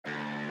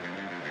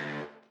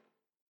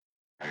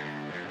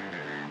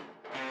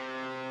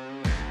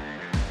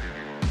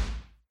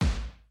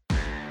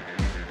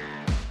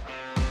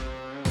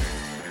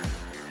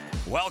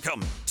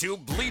Welcome to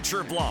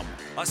Bleacher Blum,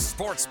 a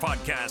sports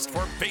podcast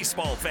for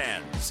baseball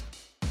fans.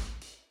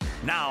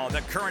 Now,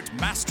 the current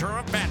master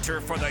of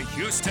banter for the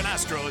Houston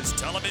Astros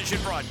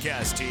television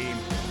broadcast team,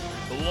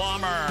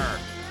 Blummer.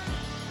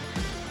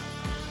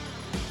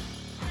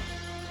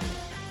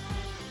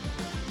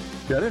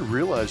 Yeah, I didn't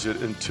realize it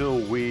until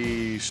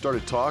we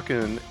started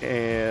talking,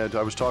 and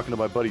I was talking to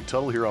my buddy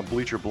Tuttle here on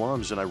Bleacher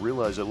Blums, and I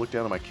realized, I looked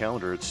down at my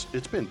calendar, it's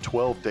been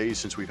 12 days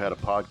since we've had a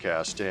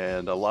podcast,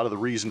 and a lot of the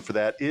reason for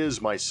that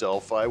is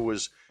myself. I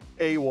was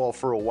AWOL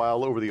for a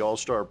while over the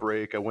All-Star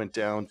break. I went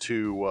down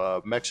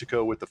to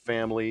Mexico with the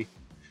family,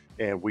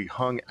 and we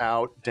hung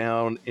out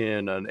down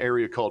in an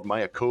area called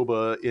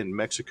Mayacoba in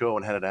Mexico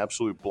and had an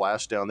absolute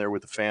blast down there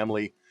with the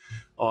family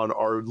on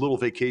our little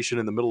vacation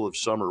in the middle of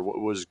summer.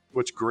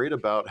 What's great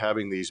about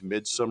having these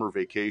midsummer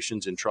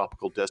vacations in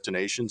tropical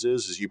destinations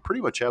is you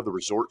pretty much have the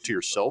resort to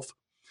yourself,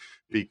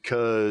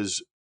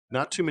 because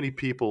not too many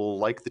people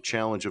like the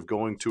challenge of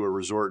going to a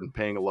resort and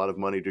paying a lot of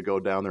money to go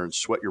down there and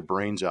sweat your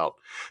brains out.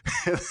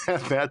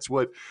 That's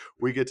what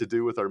we get to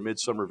do with our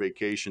midsummer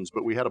vacations.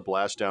 But we had a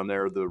blast down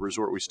there. The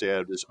resort we stayed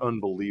at is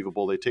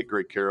unbelievable. They take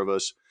great care of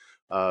us.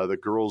 The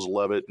girls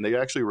love it. And they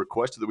actually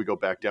requested that we go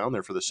back down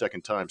there for the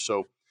second time.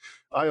 So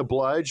I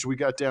obliged. We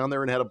got down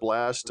there and had a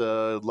blast.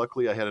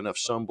 Luckily, I had enough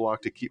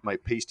sunblock to keep my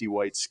pasty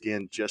white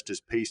skin just as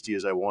pasty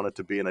as I want it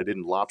to be, and I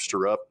didn't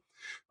lobster up.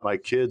 My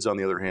kids, on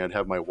the other hand,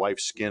 have my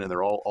wife's skin, and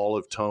they're all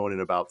olive tone. In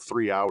about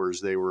 3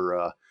 hours, they were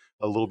a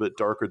little bit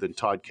darker than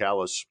Todd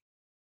Callis,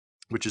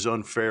 which is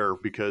unfair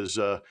because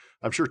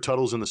I'm sure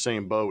Tuttle's in the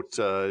same boat.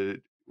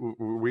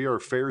 We are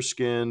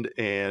fair-skinned,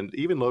 and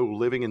even though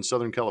living in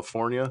Southern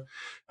California,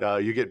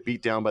 you get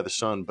beat down by the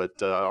sun,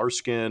 but our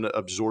skin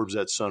absorbs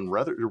that sun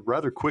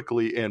rather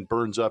quickly and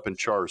burns up and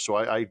chars. So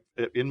I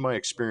in my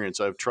experience,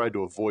 I've tried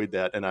to avoid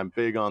that, and I'm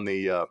big on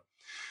the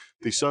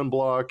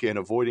sunblock and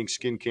avoiding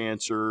skin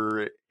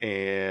cancer,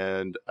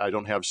 and I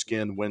don't have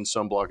skin when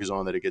sunblock is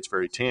on that it gets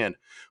very tan.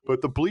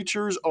 But the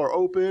bleachers are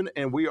open,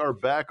 and we are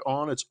back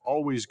on. It's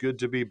always good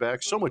to be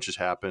back. So much has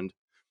happened.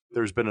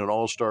 There's been an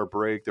all-star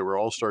break. There were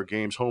all-star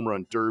games, home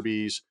run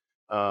derbies.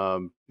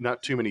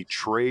 Not too many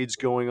trades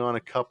going on. A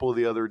couple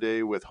the other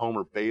day with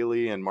Homer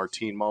Bailey and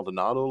Martin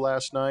Maldonado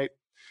last night.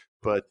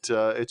 But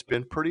it's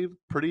been pretty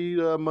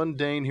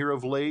mundane here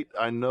of late.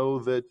 I know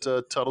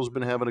that Tuttle's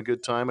been having a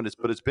good time,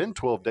 but it's been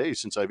 12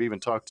 days since I've even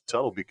talked to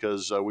Tuttle,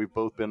 because we've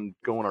both been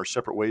going our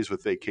separate ways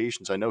with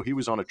vacations. I know he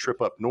was on a trip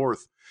up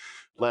north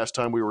last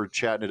time we were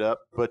chatting it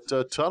up. But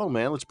Tuttle,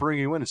 man, let's bring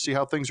you in and see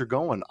how things are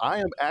going. I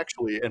am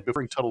actually, and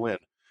bring Tuttle in,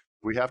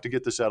 we have to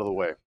get this out of the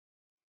way.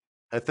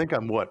 I think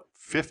I'm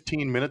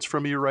 15 minutes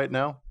from you right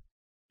now?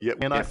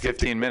 Yeah,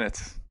 15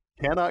 minutes.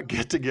 Cannot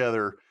get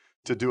together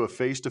to do a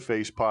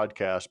face-to-face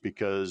podcast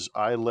because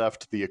I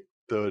left the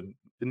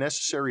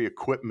necessary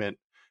equipment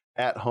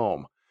at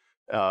home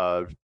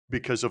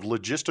because of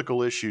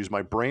logistical issues.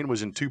 My brain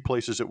was in two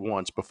places at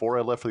once. Before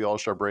I left for the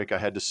All-Star break, I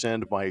had to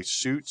send my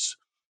suits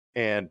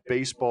and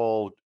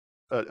baseball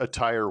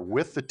attire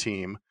with the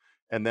team.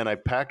 And then I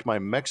packed my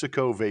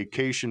Mexico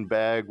vacation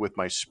bag with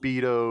my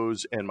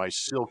Speedos and my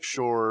silk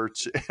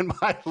shorts and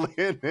my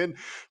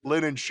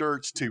linen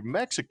shirts to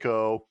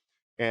Mexico,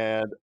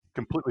 and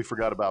completely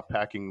forgot about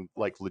packing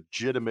like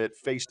legitimate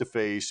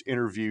face-to-face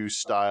interview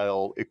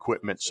style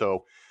equipment.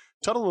 So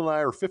Tuttle and I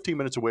are 15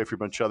 minutes away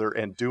from each other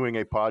and doing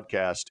a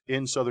podcast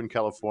in Southern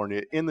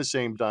California, in the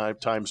same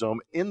time zone,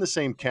 in the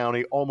same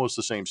county, almost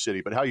the same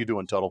city. But how you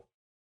doing, Tuttle?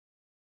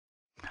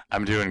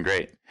 I'm doing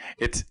great.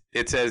 It's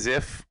as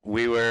if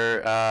we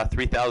were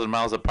 3,000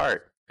 miles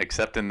apart,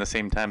 except in the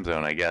same time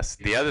zone, I guess.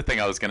 The other thing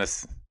I was going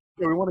to...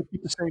 Yeah, we want to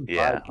keep the same vibe.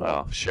 Yeah,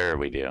 well, sure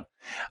we do.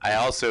 I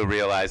also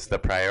realized the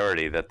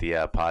priority that the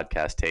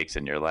podcast takes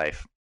in your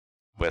life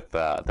with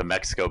the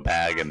Mexico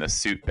bag and the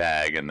suit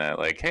bag, and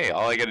the hey,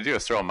 all I got to do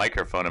is throw a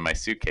microphone in my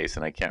suitcase,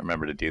 and I can't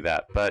remember to do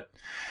that. But,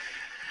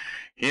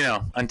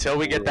 until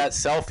we get that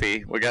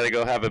selfie, we got to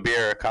go have a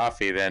beer or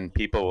coffee, then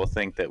people will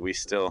think that we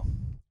still...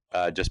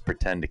 just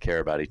pretend to care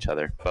about each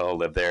other, but I'll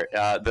live there.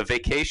 The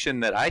vacation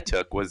that I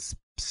took was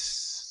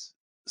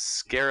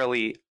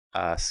scarily,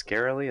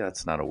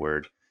 that's not a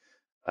word,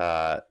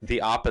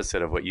 the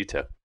opposite of what you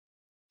took.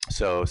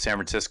 So San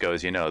Francisco,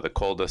 as you know, the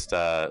coldest,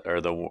 that's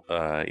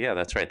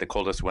right, the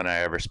coldest winter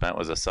I ever spent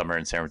was a summer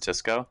in San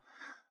Francisco.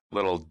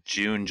 Little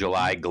June,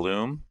 July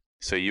gloom.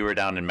 So you were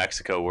down in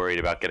Mexico worried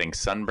about getting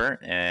sunburnt,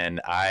 and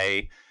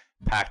I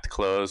packed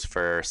clothes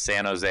for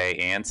San Jose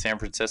and San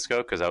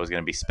Francisco because I was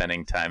going to be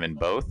spending time in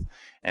both.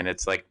 And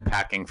it's like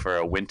packing for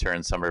a winter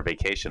and summer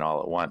vacation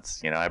all at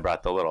once. I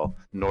brought the little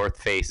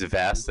North Face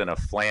vest and a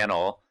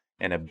flannel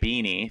and a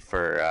beanie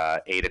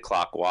for 8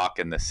 o'clock walk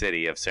in the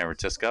city of San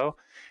Francisco,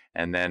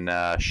 and then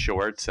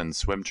shorts and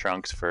swim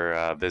trunks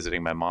for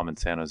visiting my mom in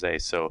San Jose.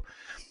 So,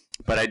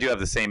 but I do have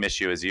the same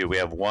issue as you. We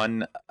have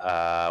one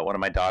of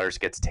my daughters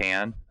gets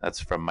tan. That's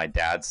from my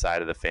dad's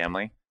side of the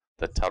family,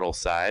 the Tuttle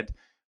side.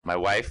 My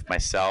wife,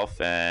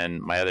 myself, and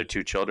my other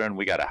two children,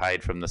 we got to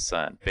hide from the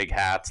sun. Big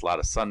hats, a lot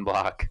of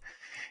sunblock.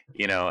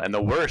 And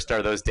the worst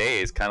are those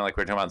days, kind of like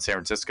we're talking about in San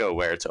Francisco,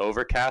 where it's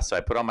overcast. So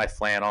I put on my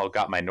flannel,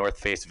 got my North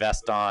Face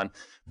vest on,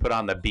 put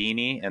on the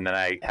beanie, and then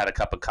I had a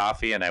cup of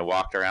coffee and I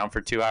walked around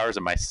for 2 hours,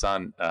 and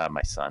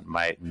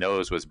my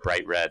nose was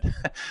bright red.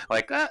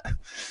 Like that.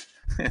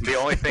 The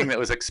only thing that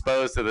was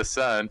exposed to the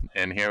sun,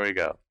 and here we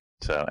go.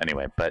 So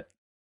anyway, but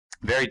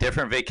very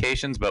different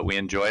vacations, but we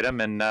enjoyed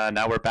them, and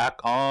now we're back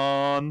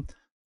on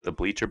the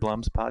Bleacher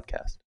Blums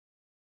podcast.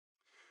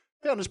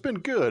 Yeah, and it's been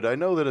good. I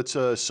know that it's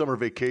a summer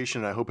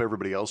vacation. I hope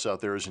everybody else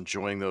out there is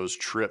enjoying those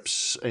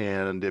trips.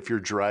 And if you're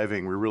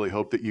driving, we really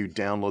hope that you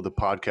download the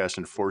podcast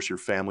and force your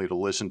family to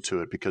listen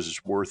to it, because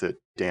it's worth it,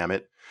 damn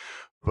it.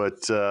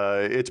 But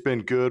it's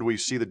been good. We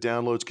see the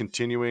downloads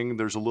continuing.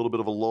 There's a little bit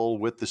of a lull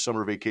with the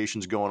summer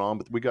vacations going on,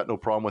 but we got no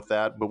problem with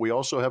that. But we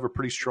also have a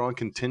pretty strong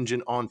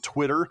contingent on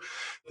Twitter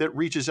that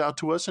reaches out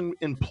to us and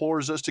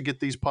implores us to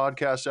get these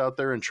podcasts out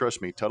there. And trust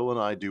me, Tuttle and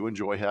I do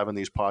enjoy having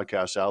these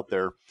podcasts out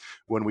there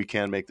when we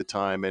can make the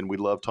time. And we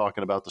love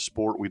talking about the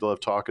sport. We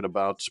love talking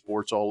about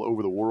sports all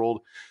over the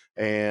world.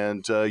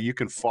 And you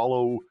can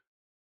follow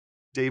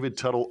David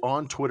Tuttle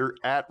on Twitter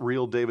at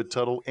Real David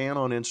Tuttle, and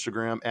on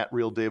Instagram at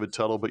Real David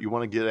Tuttle. But you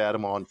want to get at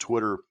him on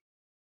Twitter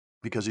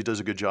because he does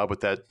a good job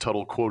with that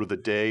Tuttle quote of the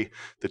day,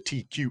 the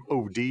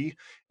TQOD.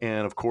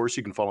 And of course,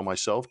 you can follow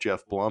myself,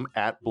 Jeff Blum,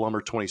 at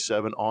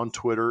Blummer27 on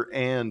Twitter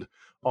and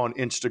on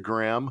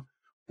Instagram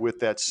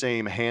with that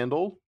same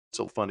handle. It's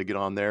so fun to get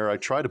on there. I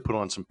try to put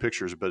on some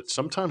pictures, but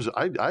sometimes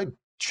I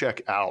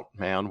check out,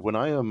 man. When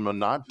I am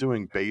not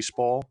doing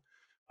baseball,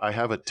 I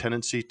have a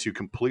tendency to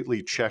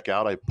completely check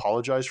out. I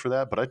apologize for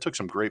that, but I took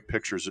some great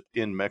pictures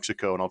in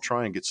Mexico, and I'll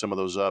try and get some of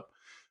those up.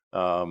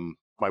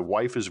 My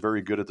wife is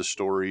very good at the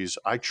stories.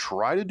 I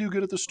try to do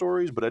good at the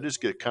stories, but I just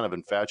get kind of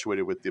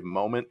infatuated with the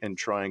moment and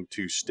trying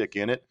to stick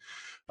in it.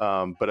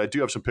 But I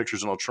do have some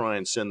pictures, and I'll try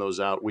and send those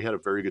out. We had a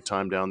very good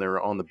time down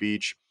there on the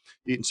beach,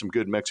 eating some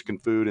good Mexican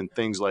food and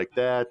things like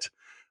that.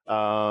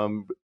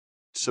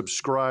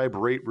 Subscribe,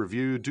 rate,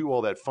 review, do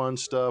all that fun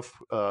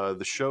stuff.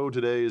 The show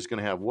today is going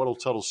to have What'll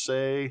Tuttle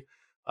Say.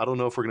 I don't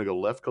know if we're going to go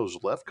left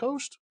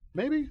coast,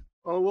 maybe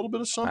on a little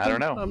bit of something. I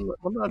don't know.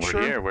 I'm not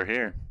sure. We're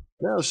here.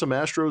 Yeah, some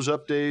Astros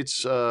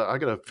updates. I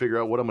got to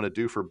figure out what I'm going to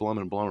do for Blum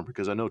and Blummer,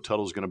 because I know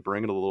Tuttle's going to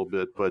bring it a little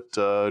bit. But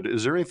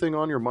is there anything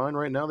on your mind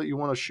right now that you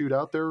want to shoot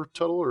out there,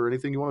 Tuttle, or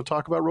anything you want to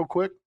talk about real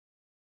quick?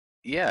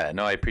 Yeah,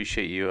 no, I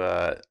appreciate you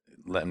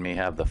letting me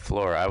have the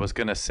floor. I was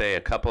going to say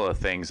a couple of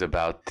things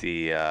about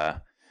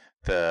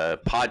the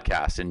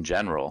podcast in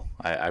general.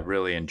 I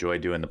really enjoy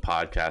doing the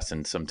podcast,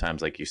 and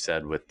sometimes, like you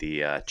said, with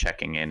the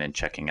checking in and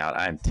checking out,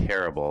 I'm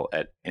terrible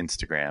at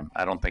Instagram.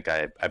 I don't think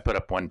I put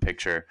up one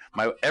picture.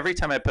 Every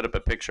time I put up a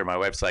picture, my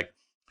wife's like,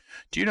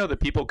 do you know that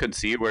people can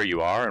see where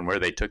you are and where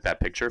they took that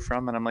picture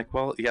from? And I'm like,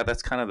 well, yeah,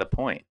 that's kind of the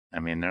point. I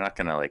mean, they're not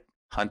going to like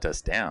hunt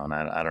us down.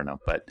 I don't know.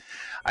 But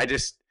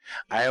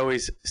I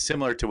always,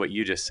 similar to what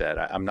you just said,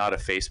 I'm not a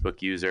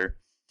Facebook user,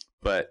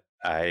 but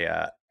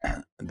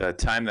the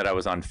time that I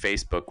was on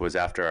Facebook was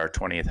after our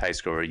 20th high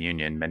school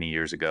reunion many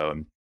years ago,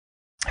 and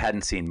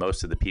hadn't seen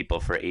most of the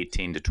people for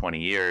 18 to 20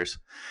 years.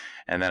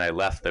 And then I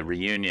left the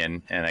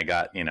reunion, and I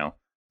got,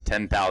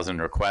 10,000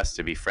 requests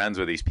to be friends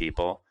with these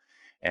people.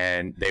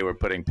 And they were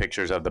putting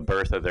pictures of the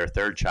birth of their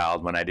third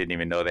child when I didn't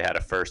even know they had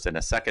a first and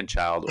a second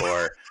child,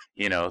 or,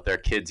 their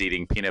kids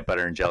eating peanut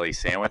butter and jelly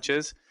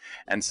sandwiches.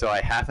 And so I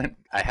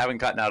haven't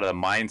gotten out of the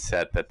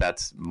mindset that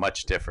that's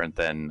much different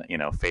than,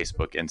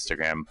 Facebook,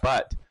 Instagram.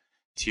 But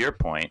to your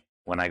point,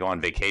 when I go on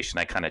vacation,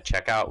 I kind of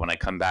check out. When I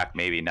come back,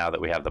 maybe now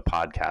that we have the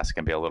podcast, I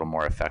can be a little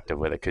more effective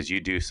with it, because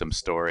you do some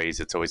stories.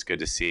 It's always good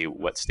to see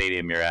what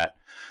stadium you're at.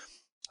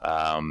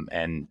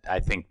 And I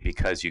think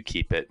because you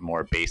keep it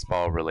more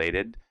baseball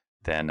related,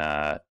 then,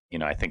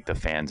 I think the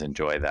fans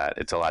enjoy that.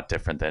 It's a lot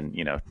different than,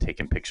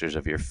 taking pictures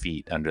of your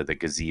feet under the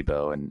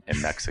gazebo in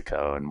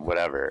Mexico and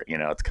whatever.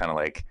 It's kind of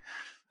like,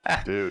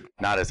 dude,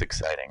 not as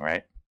exciting,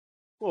 right?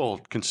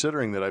 Well,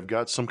 considering that I've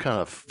got some kind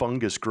of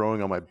fungus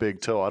growing on my big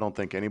toe, I don't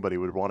think anybody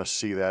would want to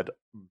see that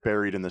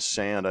buried in the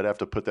sand. I'd have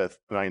to put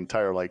my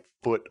entire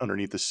foot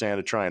underneath the sand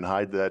to try and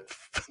hide that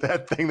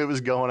thing that was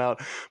going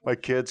out. My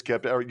kids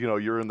kept,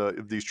 you're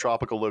in these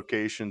tropical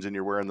locations and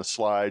you're wearing the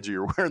slides or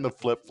you're wearing the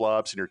flip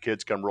flops, and your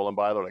kids come rolling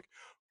by. They're like,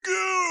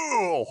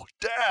 "Go,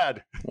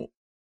 Dad."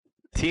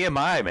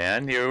 TMI,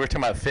 man. You were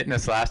talking about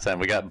fitness last time.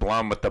 We got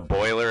Blum with the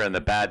boiler and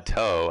the bad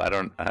toe. I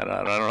don't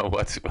know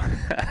what's.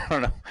 I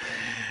don't know.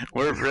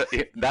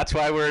 That's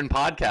why we're in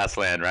podcast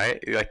land,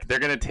 right? Like, they're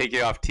gonna take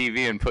you off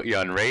TV and put you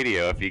on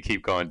radio if you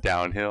keep going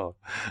downhill.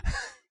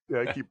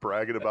 Yeah, I keep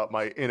bragging about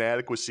my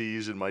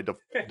inadequacies and my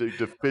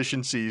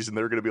deficiencies, and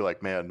they're gonna be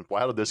like, "Man,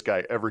 how did this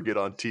guy ever get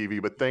on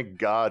TV?" But thank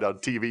God, on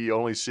TV you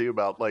only see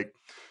about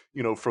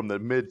from the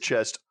mid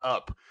chest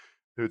up.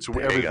 It's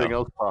everything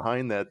else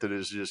behind that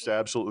is just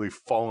absolutely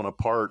falling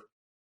apart.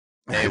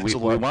 Hey, we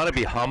want to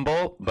be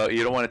humble, but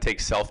you don't want to take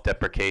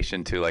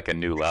self-deprecation to a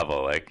new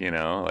level.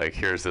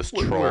 Here's this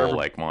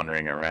troll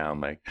wandering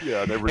around.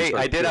 Yeah. Hey,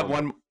 I did have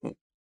one.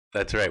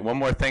 That's right. One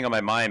more thing on my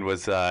mind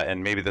was,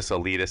 and maybe this will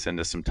lead us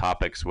into some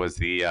topics, was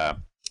the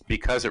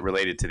because it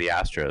related to the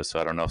Astros, so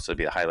I don't know if this would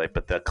be a highlight,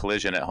 but the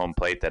collision at home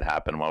plate that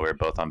happened while we were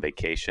both on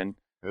vacation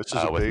This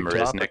is a with big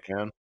Marisnick topic,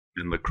 man.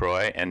 and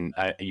LaCroix, and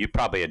you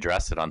probably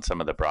addressed it on some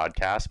of the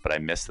broadcasts, but I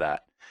missed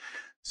that.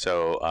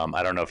 So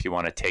I don't know if you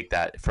want to take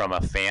that from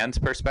a fan's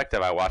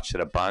perspective. I watched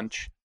it a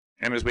bunch,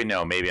 and as we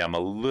know, maybe I'm a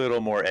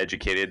little more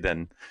educated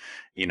than,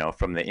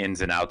 from the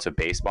ins and outs of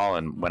baseball.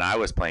 And when I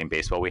was playing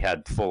baseball, we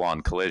had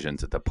full-on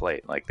collisions at the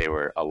plate. Like, they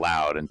were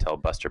allowed until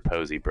Buster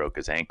Posey broke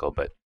his ankle,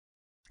 but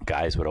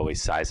guys would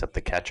always size up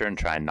the catcher and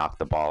try and knock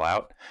the ball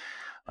out.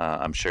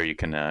 I'm sure you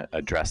can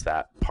address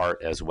that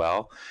part as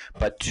well.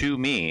 But to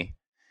me,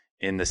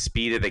 in the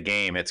speed of the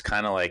game, it's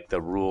kind of like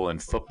the rule in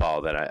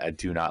football that I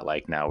do not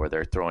like now, where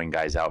they're throwing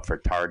guys out for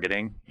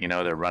targeting.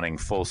 They're running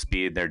full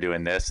speed, they're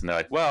doing this, and they're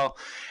like, well,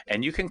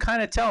 and you can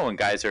kind of tell when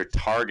guys are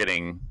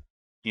targeting,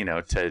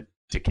 to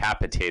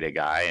decapitate a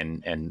guy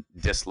and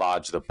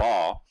dislodge the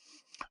ball,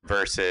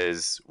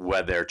 versus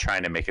whether they're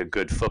trying to make a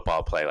good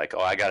football play, like,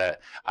 oh, I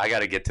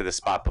gotta get to the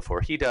spot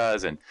before he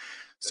does. And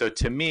so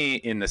to me,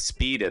 in the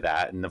speed of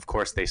that, and of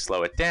course they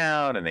slow it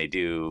down and they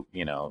do,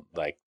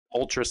 like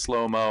ultra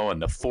slow-mo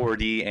and the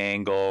 4D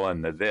angle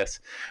and the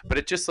this, but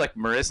it just like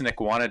Marisnick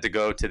wanted to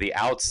go to the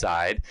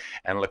outside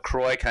and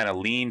LaCroix kind of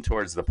leaned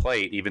towards the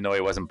plate even though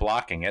he wasn't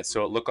blocking it,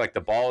 so it looked like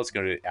the ball was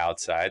going to the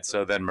outside.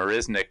 So then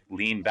Marisnick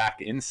leaned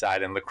back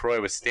inside and LaCroix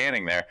was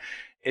standing there.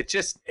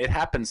 It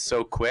happens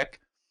so quick,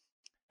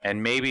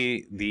 and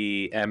maybe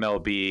the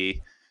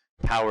MLB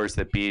powers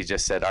that be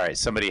just said, all right,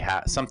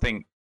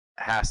 something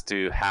has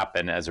to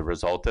happen as a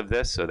result of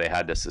this, so they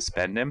had to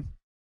suspend him.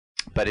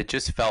 But it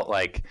just felt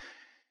like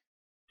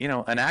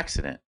an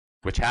accident,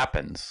 which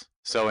happens.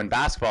 So in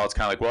basketball, it's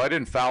kind of like, well, I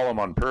didn't foul him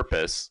on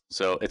purpose,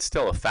 so it's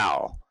still a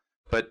foul.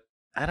 But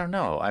I don't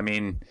know. I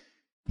mean,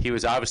 he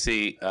was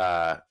obviously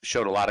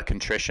showed a lot of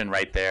contrition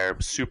right there,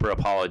 super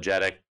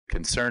apologetic,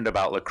 concerned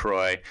about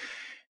LaCroix.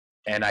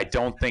 And I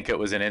don't think it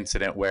was an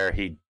incident where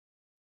he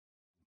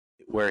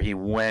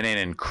went in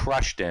and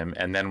crushed him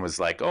and then was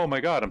like, oh my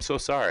God, I'm so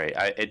sorry.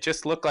 It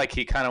just looked like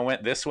he kind of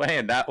went this way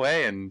and that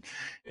way, and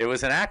it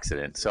was an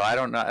accident. So I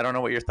don't know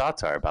what your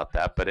thoughts are about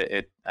that, but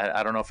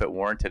I don't know if it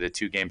warranted a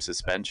 2-game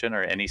suspension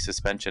or any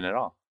suspension at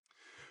all.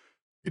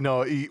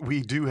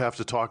 We do have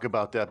to talk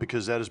about that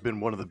because that has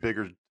been one of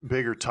the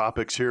bigger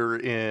topics here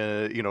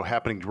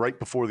happening right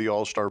before the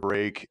All-Star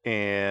break,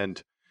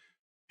 and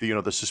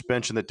the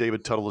suspension that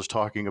David Tuttle is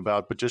talking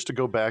about. But just to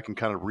go back and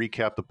kind of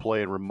recap the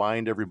play and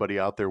remind everybody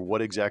out there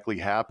what exactly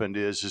happened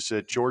is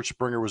that George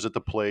Springer was at the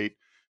plate.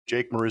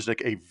 Jake Marisnick,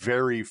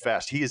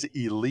 he is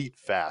elite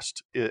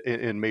fast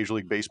in Major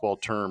League Baseball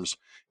terms,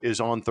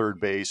 is on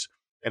third base.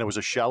 And it was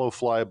a shallow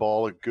fly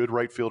ball. A good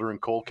right fielder in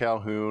Cole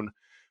Calhoun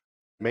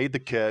made the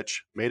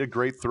catch, made a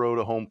great throw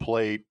to home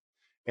plate.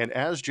 And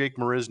as Jake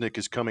Marisnick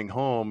is coming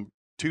home,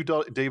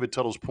 to David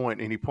Tuttle's point,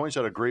 and he points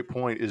out a great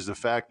point, is the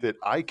fact that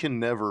I can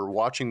never,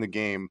 watching the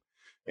game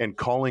and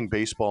calling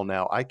baseball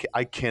now, I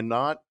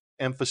cannot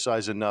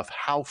emphasize enough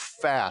how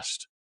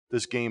fast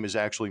this game is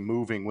actually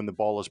moving when the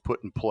ball is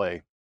put in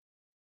play.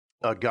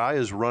 A guy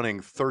is running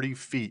 30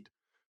 feet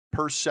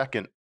per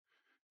second,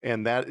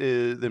 and that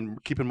is, then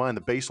keep in mind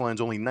the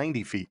baseline's only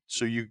 90 feet.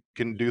 So you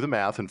can do the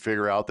math and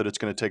figure out that it's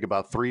going to take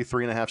about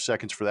 3.5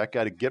 seconds for that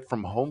guy to get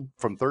from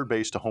third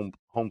base to home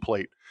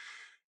plate.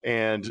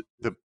 And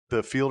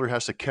the fielder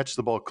has to catch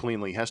the ball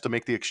cleanly, has to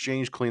make the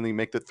exchange cleanly,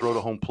 make the throw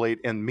to home plate.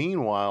 And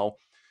meanwhile,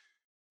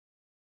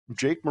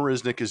 Jake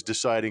Marisnick is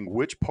deciding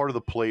which part of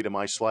the plate am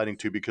I sliding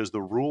to, because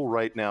the rule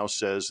right now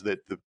says that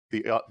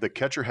the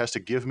catcher has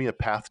to give me a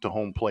path to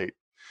home plate.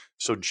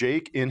 So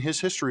Jake, in his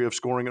history of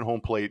scoring at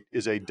home plate,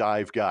 is a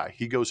dive guy.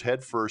 He goes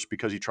head first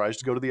because he tries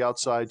to go to the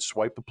outside,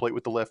 swipe the plate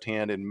with the left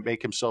hand, and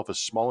make himself as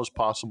small as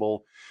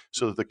possible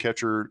so that the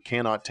catcher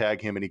cannot tag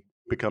him and he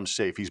becomes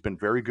safe. He's been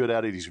very good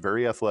at it. He's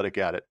very athletic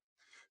at it.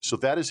 So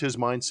that is his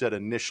mindset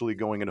initially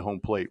going into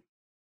home plate.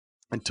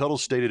 And Tuttle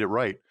stated it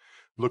right.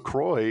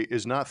 LaCroix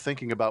is not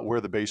thinking about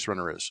where the base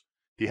runner is.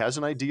 He has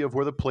an idea of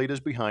where the plate is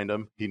behind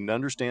him. He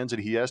understands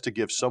that he has to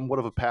give somewhat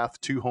of a path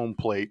to home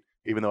plate,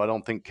 even though I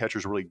don't think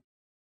catchers really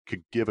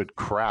could give a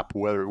crap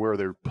where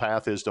their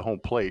path is to home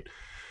plate.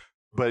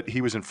 But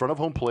he was in front of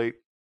home plate.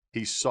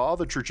 He saw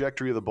the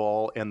trajectory of the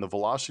ball and the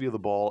velocity of the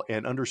ball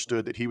and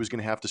understood that he was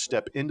going to have to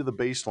step into the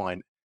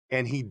baseline.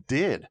 And he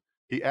did.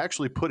 He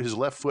actually put his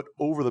left foot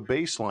over the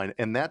baseline,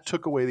 and that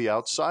took away the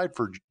outside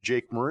for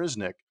Jake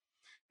Marisnick.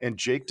 And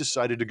Jake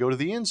decided to go to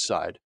the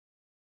inside.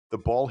 The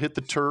ball hit the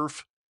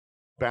turf,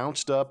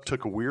 bounced up,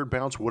 took a weird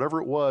bounce,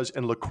 whatever it was,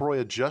 and LaCroix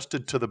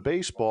adjusted to the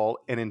baseball,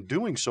 and in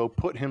doing so,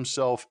 put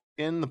himself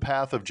in the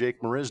path of Jake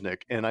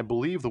Marisnick. And I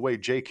believe the way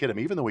Jake hit him,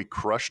 even though he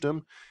crushed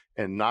him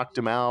and knocked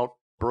him out,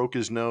 broke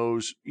his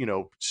nose,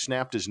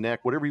 snapped his neck,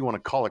 whatever you want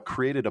to call it,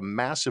 created a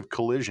massive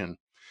collision.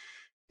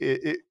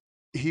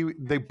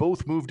 They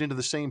both moved into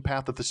the same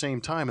path at the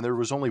same time, and there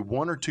was only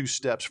 1 or 2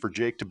 steps for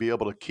Jake to be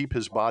able to keep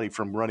his body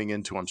from running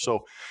into him.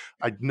 So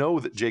I know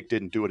that Jake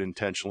didn't do it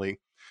intentionally.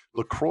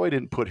 LaCroix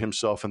didn't put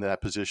himself in that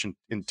position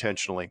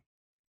intentionally.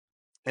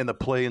 And the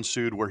play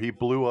ensued where he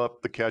blew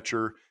up the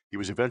catcher. He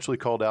was eventually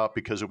called out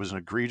because it was an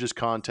egregious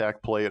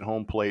contact play at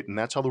home plate, and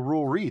that's how the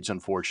rule reads,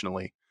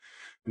 unfortunately.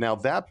 Now,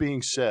 that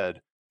being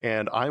said,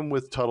 and I'm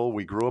with Tuttle.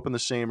 We grew up in the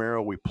same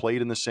era. We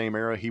played in the same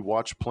era. He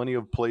watched plenty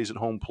of plays at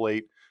home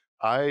plate.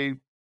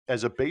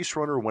 As a base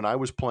runner, when I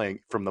was playing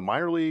from the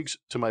minor leagues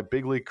to my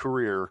big league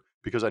career,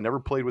 because I never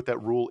played with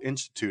that rule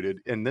instituted,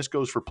 and this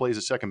goes for plays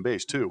at second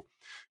base too.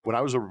 When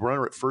I was a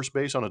runner at first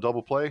base on a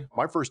double play,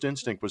 my first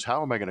instinct was,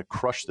 how am I going to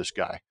crush this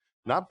guy?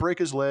 Not break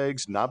his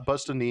legs, not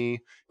bust a knee.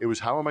 It was,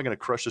 how am I going to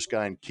crush this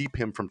guy and keep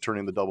him from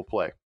turning the double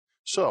play?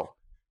 So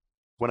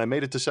when I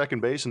made it to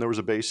second base and there was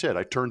a base hit,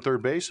 I turned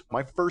third base.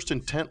 My first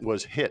intent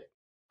was hit.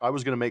 I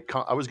was going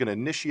to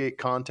initiate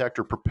contact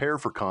or prepare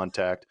for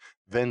contact,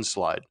 then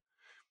slide.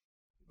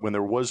 When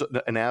there was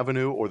an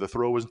avenue or the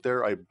throw wasn't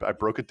there, I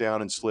broke it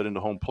down and slid into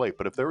home plate.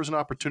 But if there was an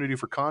opportunity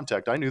for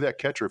contact, I knew that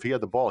catcher, if he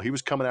had the ball, he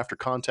was coming after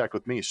contact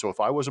with me. So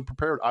if I wasn't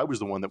prepared, I was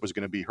the one that was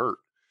going to be hurt.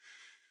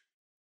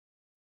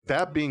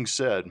 That being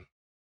said,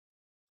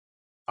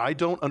 I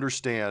don't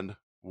understand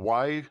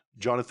why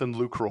Jonathan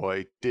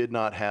Lucroy did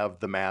not have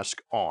the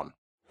mask on.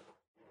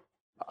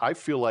 I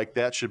feel like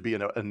that should be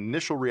an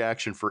initial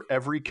reaction for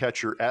every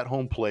catcher at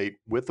home plate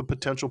with the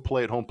potential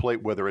play at home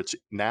plate, whether it's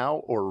now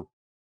or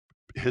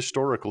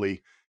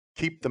historically.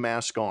 Keep the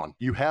mask on.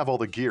 You have all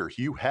the gear.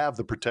 You have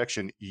the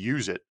protection.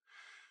 Use it.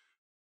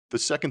 The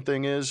second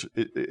thing is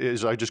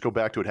I just go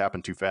back to it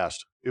happened too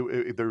fast.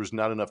 There was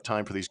not enough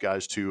time for these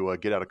guys to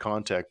get out of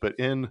contact. But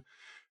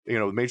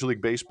Major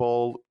League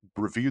Baseball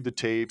reviewed the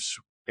tapes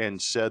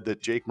and said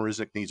that Jake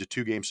Marisnick needs a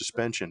 2-game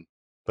suspension.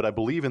 But I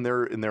believe in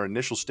their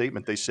initial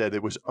statement, they said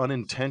it was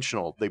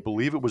unintentional. They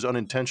believe it was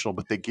unintentional,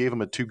 but they gave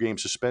him a 2-game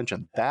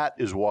suspension. That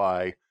is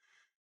why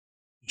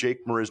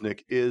Jake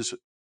Marisnick is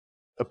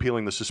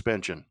appealing the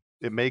suspension.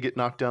 It may get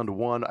knocked down to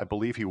 1. I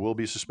believe he will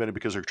be suspended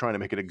because they're trying to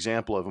make an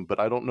example of him. But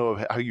I don't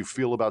know how you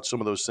feel about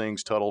some of those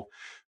things, Tuttle.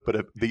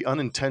 But the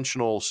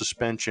unintentional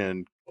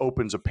suspension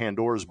opens a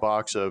Pandora's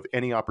box of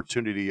any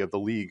opportunity of the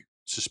league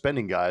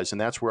suspending guys, and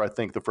that's where I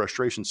think the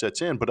frustration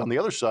sets in. But on the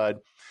other side,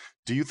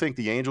 do you think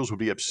the Angels would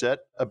be upset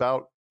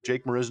about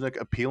Jake Marisnick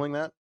appealing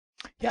that?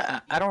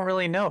 Yeah, I don't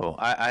really know.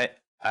 I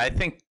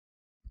think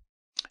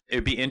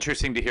it'd be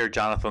interesting to hear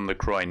Jonathan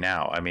Lucroy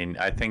now. I mean,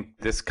 I think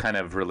this kind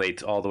of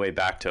relates all the way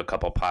back to a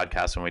couple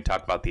podcasts when we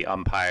talked about the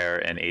umpire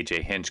and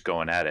AJ Hinch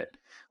going at it.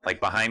 Like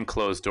behind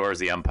closed doors,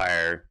 the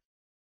umpire,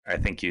 I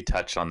think you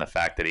touched on the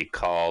fact that he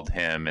called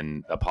him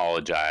and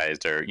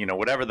apologized, or,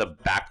 whatever the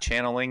back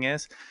channeling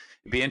is.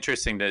 It'd be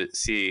interesting to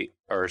see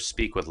or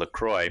speak with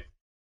Lucroy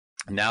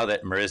now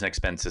that Marisnick's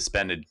been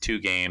suspended 2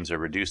 games or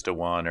reduced to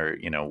 1, or,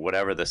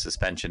 whatever the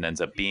suspension ends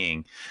up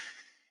being.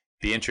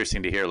 Be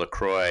interesting to hear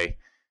Lucroy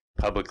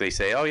publicly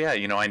say, oh yeah,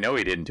 I know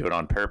he didn't do it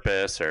on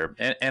purpose,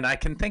 and I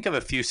can think of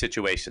a few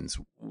situations.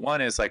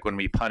 One is like when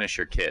we punish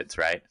your kids,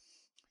 right?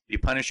 You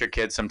punish your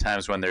kids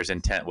sometimes when there's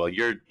intent. Well,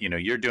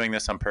 you're doing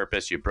this on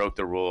purpose. You broke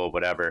the rule,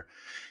 whatever.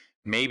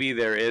 Maybe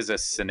there is a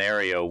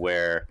scenario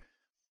where,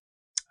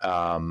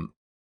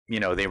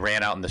 they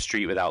ran out in the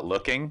street without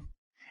looking,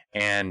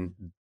 and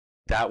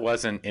that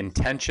wasn't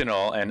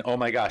intentional, and oh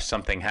my gosh,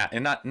 something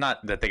happened. And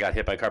not that they got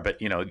hit by a car,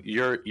 but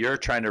you're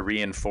trying to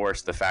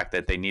reinforce the fact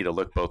that they need to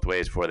look both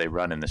ways before they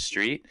run in the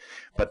street.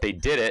 But they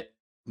did it,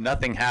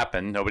 nothing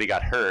happened, nobody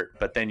got hurt,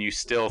 but then you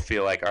still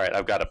feel like, all right,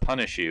 I've got to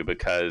punish you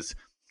because.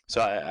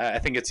 So I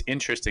think it's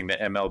interesting that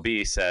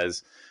MLB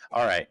says,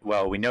 all right,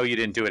 well, we know you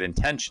didn't do it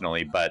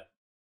intentionally, but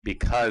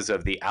because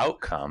of the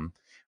outcome,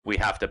 we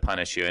have to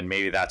punish you. And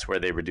maybe that's where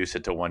they reduce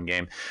it to 1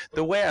 game.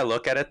 The way I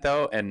look at it,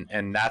 though,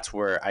 and that's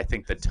where I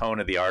think the tone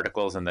of the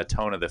articles and the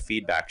tone of the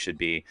feedback should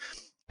be,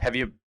 have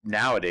you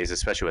nowadays,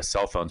 especially with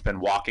cell phones,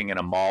 been walking in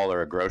a mall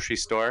or a grocery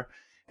store,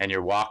 and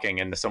you're walking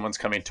and someone's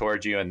coming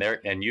towards you, and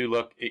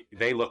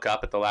they look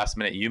up at the last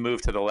minute, you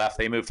move to the left,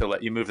 they move to the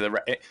left, you move to the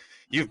right.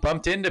 You've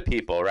bumped into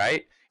people,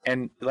 right?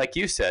 And like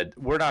you said,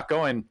 we're not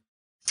going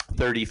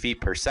 30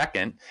 feet per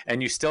second,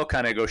 and you still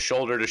kind of go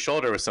shoulder to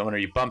shoulder with someone, or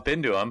you bump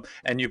into them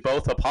and you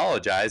both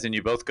apologize and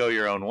you both go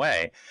your own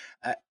way.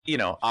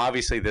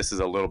 Obviously this is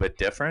a little bit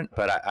different,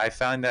 but I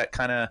found that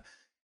kind of,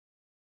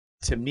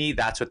 to me,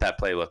 that's what that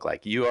play looked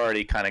like. You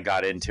already kind of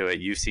got into it.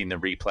 You've seen the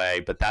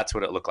replay, but that's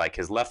what it looked like.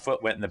 His left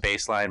foot went in the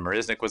baseline.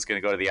 Marisnick was going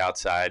to go to the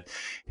outside.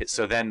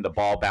 So then the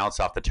ball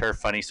bounced off the turf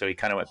funny, so he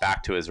kind of went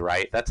back to his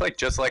right. That's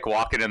just like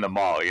walking in the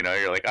mall.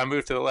 You're like, I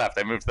moved to the left,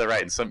 I moved to the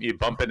right. And you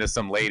bump into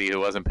some lady who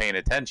wasn't paying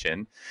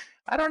attention.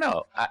 I don't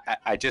know.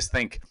 I just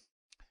think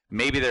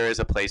maybe there is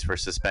a place for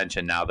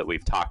suspension now that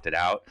we've talked it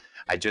out.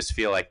 I just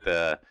feel like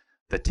the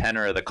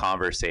tenor of the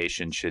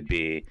conversation should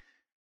be,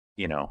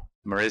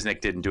 Marisnick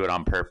didn't do it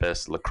on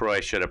purpose.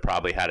 Lucroy should have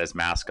probably had his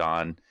mask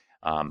on.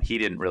 He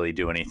didn't really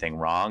do anything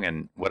wrong,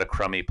 and what a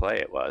crummy play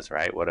it was,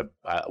 right? What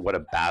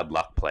a bad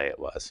luck play it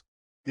was.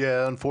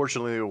 Yeah,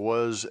 unfortunately, it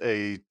was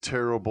a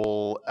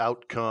terrible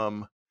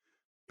outcome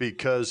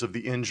because of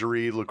the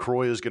injury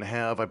Lucroy is going to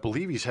have. I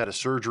believe he's had a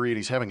surgery, and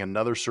he's having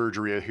another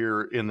surgery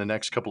here in the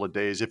next couple of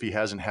days if he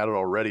hasn't had it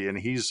already. And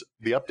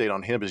the update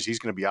on him is he's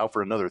going to be out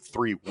for another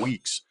 3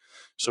 weeks.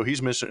 So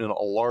he's missing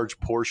a large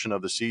portion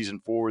of the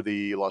season for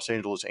the Los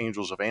Angeles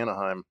Angels of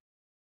Anaheim,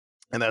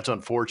 and that's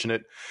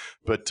unfortunate.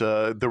 But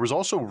there was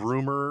also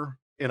rumor,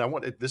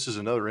 and this is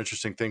another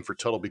interesting thing for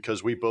Tuttle,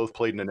 because we both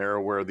played in an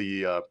era where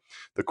the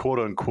quote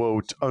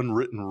unquote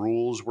unwritten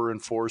rules were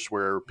enforced,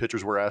 where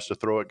pitchers were asked to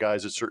throw at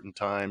guys at certain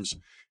times.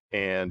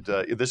 And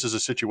this is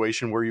a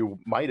situation where you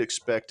might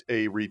expect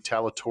a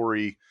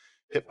retaliatory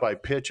hit by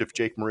pitch if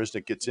Jake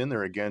Marisnick gets in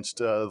there against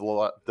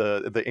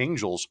the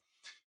Angels.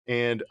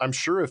 And I'm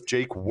sure if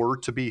Jake were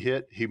to be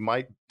hit, he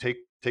might take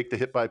the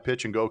hit by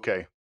pitch and go,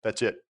 okay,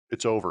 that's it.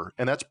 It's over.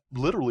 And that's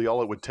literally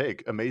all it would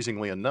take,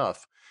 amazingly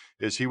enough,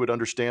 is he would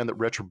understand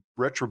that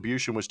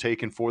retribution was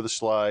taken for the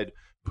slide,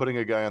 putting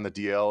a guy on the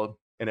DL,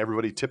 and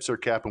everybody tips their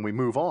cap and we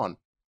move on.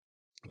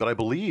 But I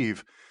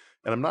believe,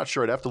 and I'm not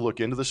sure, I'd have to look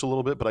into this a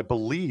little bit, but I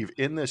believe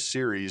in this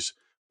series,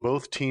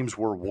 both teams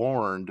were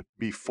warned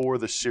before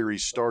the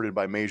series started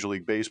by Major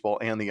League Baseball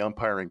and the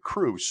umpiring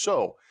crew.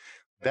 So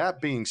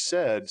that being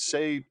said,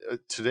 say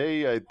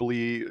today, I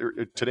believe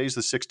today's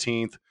the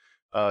 16th,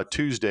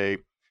 Tuesday,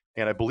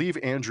 and I believe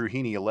Andrew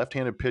Heaney, a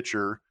left-handed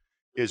pitcher,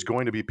 is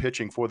going to be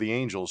pitching for the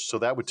Angels. So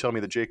that would tell me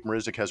that Jake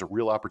Marisnick has a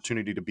real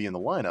opportunity to be in the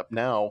lineup.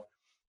 Now,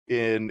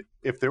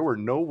 if there were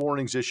no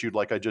warnings issued,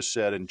 like I just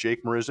said, and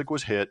Jake Marisnick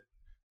was hit,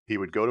 he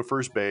would go to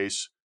first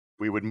base,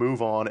 we would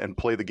move on and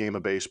play the game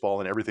of baseball,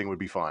 and everything would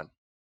be fine.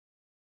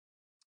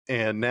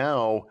 And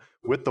now,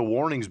 with the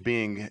warnings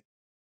being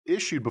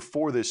issued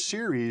before this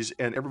series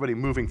and everybody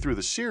moving through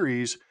the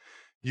series,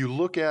 you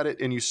look at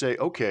it and you say,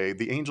 okay,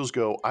 the Angels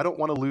go, I don't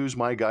want to lose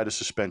my guy to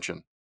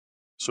suspension.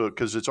 So,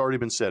 because it's already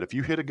been said, if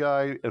you hit a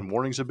guy and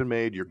warnings have been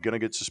made, you're going to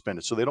get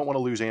suspended. So they don't want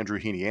to lose Andrew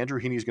Heaney.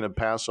 Andrew Heaney is going to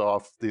pass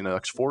off the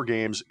next 4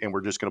 games, and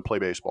we're just going to play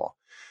baseball.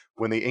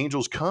 When the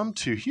Angels come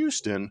to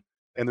Houston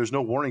and there's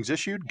no warnings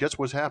issued, guess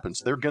what happens?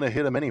 They're going to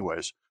hit him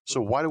anyways.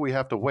 So why do we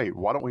have to wait?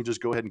 Why don't we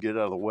just go ahead and get it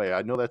out of the way?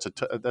 I know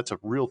that's a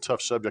real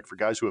tough subject for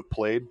guys who have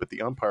played, but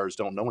the umpires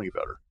don't know any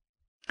better.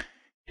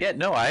 Yeah,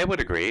 no, I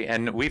would agree.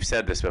 And we've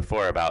said this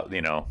before about,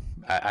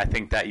 I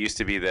think that used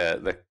to be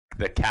the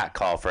cat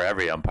call for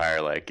every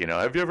umpire. Like,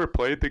 have you ever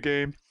played the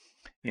game?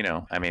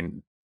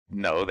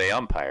 No, they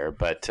umpire.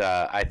 But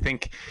I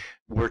think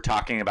we're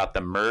talking about the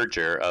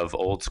merger of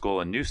old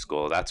school and new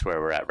school. That's where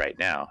we're at right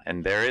now.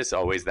 And there is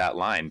always that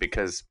line,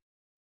 because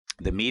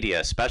the media,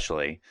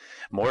 especially,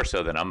 more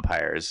so than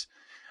umpires,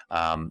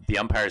 the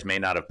umpires may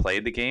not have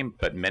played the game,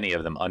 but many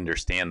of them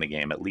understand the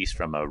game, at least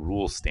from a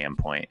rule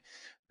standpoint.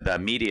 The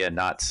media,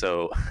 not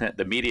so.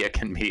 The media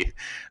can be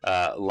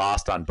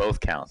lost on both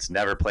counts.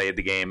 Never played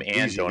the game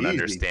and don't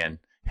understand.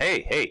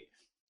 Hey.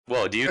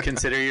 Well, do you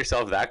consider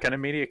yourself that kind of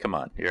media? Come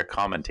on, you're a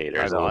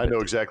commentator. I know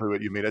exactly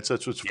what you mean. That's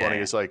what's funny.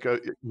 Yeah. It's like,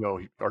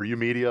 are you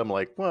media? I'm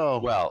like,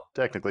 well,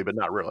 technically, but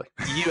not really.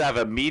 You have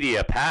a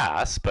media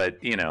pass,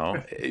 but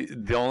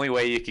the only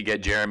way you could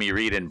get Jeremy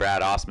Reed and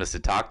Brad Ausmus to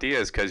talk to you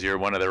is because you're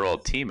one of their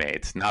old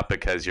teammates, not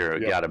because you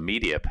got a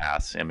media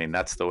pass. I mean,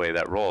 that's the way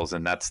that rolls,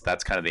 and that's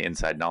kind of the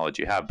inside knowledge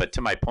you have. But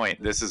to my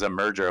point, this is a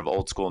merger of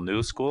old school,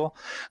 new school,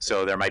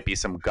 so there might be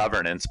some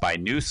governance by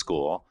new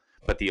school,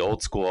 but the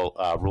old school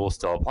rules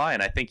still apply.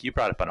 And I think you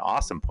brought up an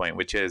awesome point,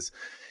 which is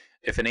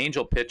if an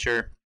Angel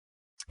pitcher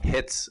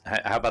hits,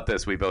 how about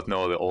this? We both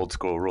know the old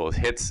school rules.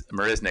 Hits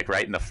Marisnick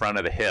right in the front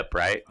of the hip,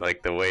 right?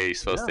 Like the way he's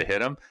supposed to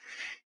hit him.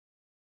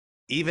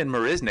 Even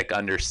Marisnick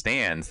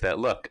understands that,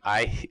 look,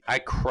 I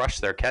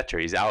crushed their catcher.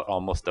 He's out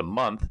almost a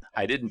month.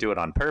 I didn't do it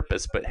on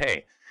purpose, but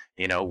hey,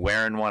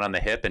 wearing one on the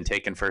hip and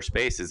taking first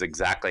base is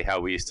exactly how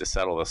we used to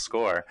settle the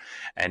score.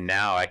 And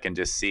now I can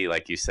just see,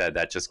 like you said,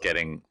 that just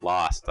getting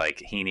lost.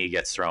 Like Heaney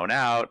gets thrown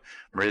out.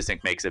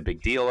 Marisnick makes a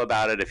big deal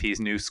about it if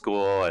he's new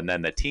school. And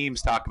then the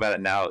teams talk about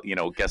it. Now,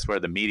 guess where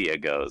the media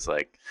goes?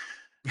 Like,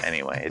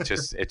 anyway,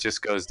 it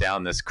just goes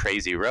down this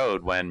crazy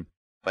road when,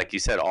 like you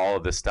said, all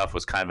of this stuff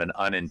was kind of an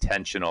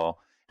unintentional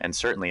and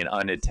certainly an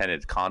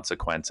unintended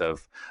consequence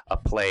of a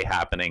play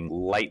happening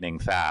lightning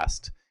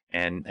fast.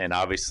 And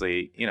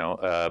obviously,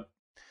 an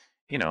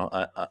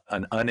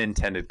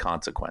unintended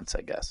consequence,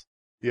 I guess.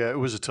 Yeah, it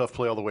was a tough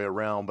play all the way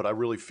around, but I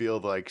really feel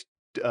like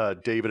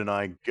David and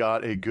I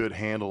got a good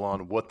handle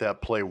on what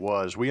that play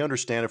was. We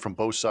understand it from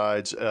both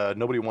sides.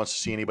 Nobody wants to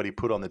see anybody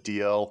put on the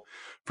DL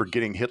for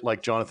getting hit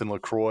like Jonathan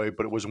LaCroix,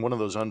 but it was one of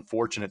those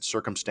unfortunate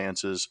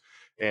circumstances.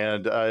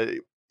 And I've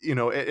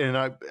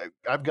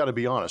got to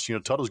be honest,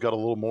 Tuttle's got a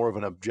little more of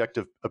an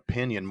objective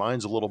opinion.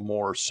 Mine's a little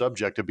more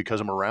subjective because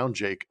I'm around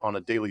Jake on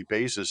a daily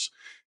basis,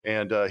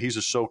 and he's a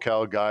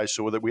SoCal guy,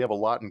 so that we have a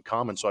lot in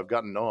common. So I've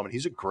gotten to know him, and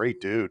he's a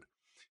great dude.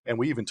 And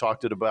we even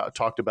talked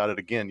about it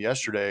again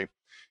yesterday,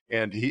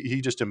 and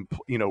he just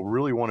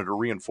really wanted to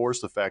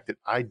reinforce the fact that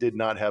I did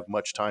not have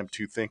much time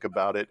to think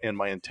about it, and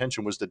my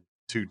intention was to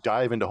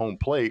dive into home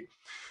plate.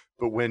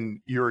 But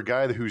when you're a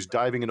guy who's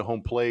diving into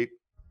home plate,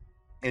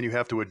 and you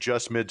have to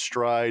adjust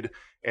mid-stride,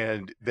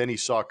 and then he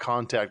saw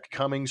contact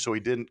coming, so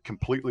he didn't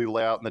completely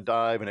lay out in the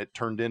dive, and it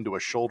turned into a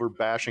shoulder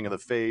bashing of the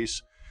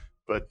face.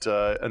 But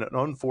an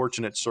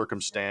unfortunate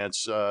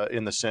circumstance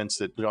in the sense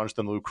that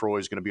Jonathan LaCroix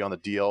is going to be on the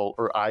DL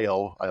or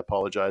IL, I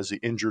apologize, the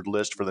injured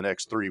list for the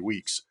next 3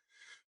 weeks.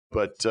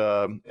 But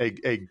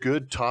a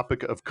good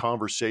topic of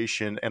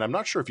conversation, and I'm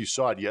not sure if you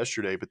saw it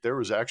yesterday, but there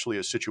was actually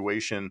a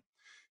situation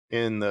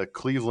in the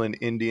Cleveland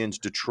Indians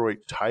Detroit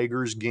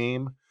Tigers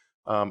game.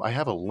 I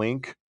have a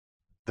link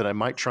that I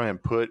might try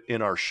and put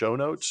in our show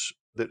notes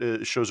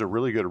that shows a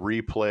really good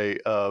replay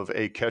of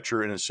a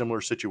catcher in a similar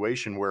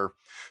situation where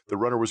the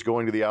runner was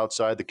going to the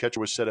outside, the catcher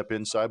was set up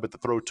inside, but the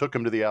throw took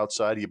him to the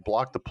outside. He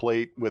blocked the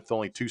plate with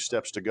only 2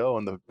 steps to go,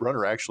 and the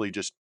runner actually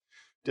just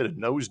did a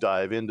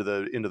nosedive into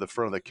the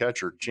front of the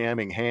catcher,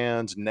 jamming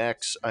hands,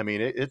 necks. I mean,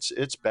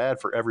 it's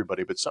bad for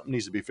everybody, but something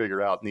needs to be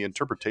figured out, and the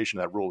interpretation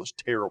of that rule is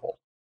terrible.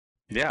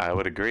 Yeah, I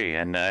would agree.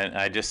 And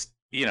I just,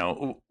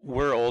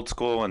 we're old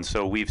school, and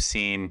so we've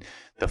seen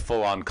the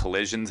full-on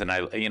collisions, and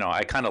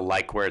I kind of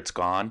like where it's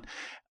gone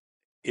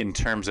in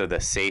terms of the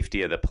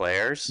safety of the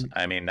players.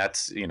 I mean,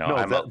 that's,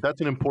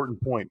 that's an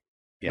important point.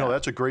 Yeah. No,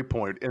 that's a great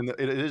point. And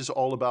it is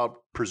all about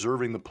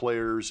preserving the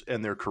players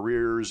and their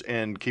careers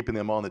and keeping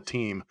them on the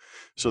team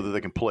so that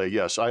they can play.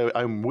 Yes,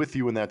 I'm with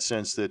you in that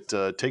sense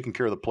that taking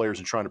care of the players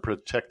and trying to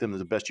protect them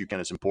the best you can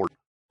is important.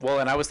 Well,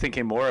 and I was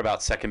thinking more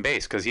about second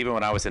base, because even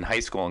when I was in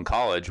high school and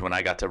college, when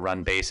I got to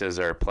run bases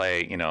or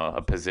play,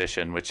 a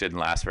position, which didn't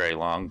last very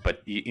long,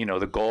 but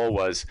the goal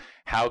was,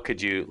 how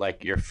could you,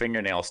 like, your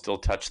fingernail still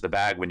touch the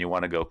bag when you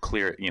want to go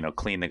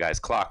clean the guy's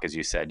clock, as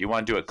you said. You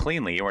want to do it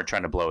cleanly. You weren't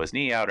trying to blow his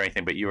knee out or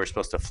anything, but you were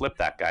supposed to flip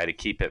that guy to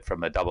keep it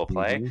from a double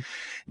play.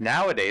 Mm-hmm.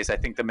 Nowadays, I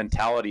think the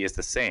mentality is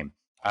the same.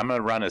 I'm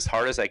going to run as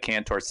hard as I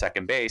can towards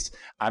second base.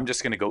 I'm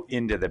just going to go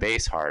into the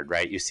base hard,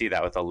 right? You see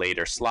that with a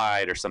later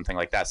slide or something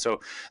like that. So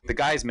the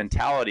guy's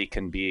mentality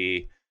can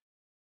be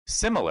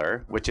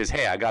similar, which is,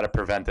 hey, I got to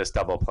prevent this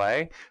double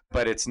play,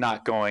 but it's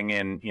not going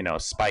in,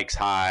 spikes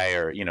high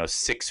or,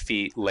 6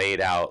 feet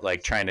laid out,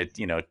 like trying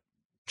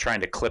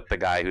to clip the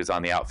guy who's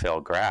on the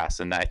outfield grass.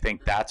 And I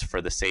think that's for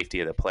the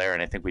safety of the player.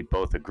 And I think we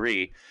both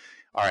agree,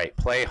 all right,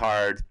 play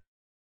hard,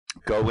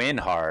 go in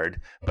hard,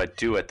 but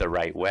do it the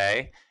right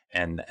way.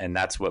 And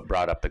that's what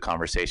brought up the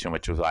conversation,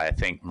 which was why I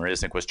think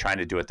Marisnick was trying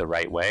to do it the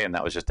right way, and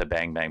that was just a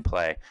bang-bang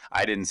play.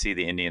 I didn't see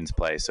the Indians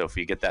play, so if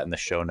you get that in the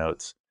show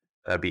notes,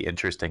 that'd be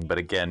interesting. But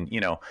again,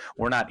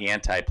 we're not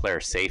anti-player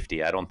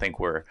safety. I don't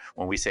think when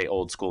we say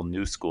old school,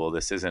 new school,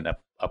 this isn't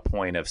a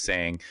point of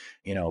saying,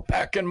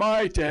 back in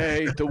my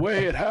day, the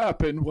way it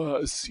happened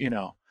was,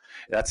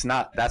 that's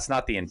not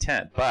the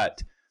intent.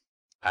 But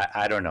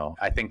I don't know.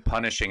 I think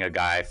punishing a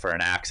guy for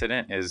an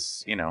accident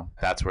is,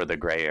 that's where the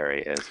gray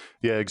area is.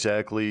 Yeah,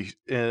 exactly.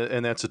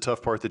 And that's a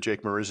tough part that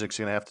Jake Marisnick's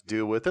going to have to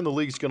deal with. And the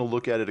league's going to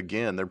look at it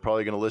again. They're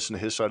probably going to listen to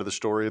his side of the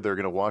story. They're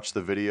going to watch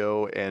the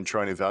video and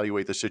try and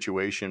evaluate the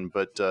situation.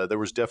 But there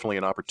was definitely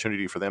an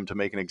opportunity for them to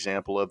make an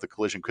example of the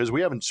collision, because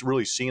we haven't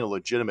really seen a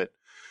legitimate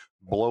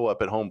blow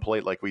up at home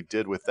plate like we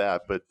did with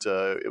that. But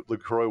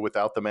LaCroix,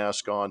 without the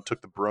mask on, took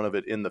the brunt of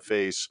it in the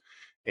face,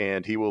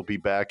 and he will be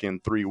back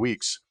in 3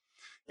 weeks.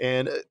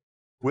 And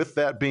with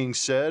that being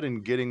said,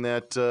 and getting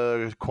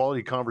that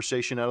quality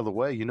conversation out of the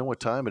way, you know what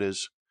time it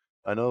is.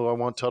 I know I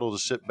want Tuttle to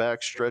sit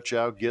back, stretch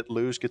out, get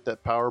loose, get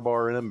that power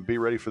bar in him, and be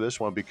ready for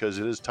this one, because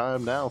it is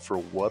time now for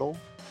What'll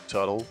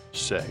Tuttle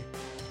Say?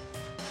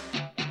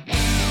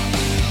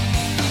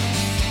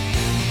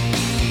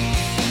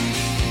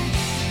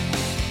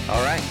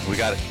 All right, we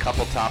got a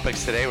couple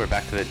topics today. We're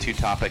back to the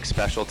 2-topic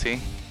specialty.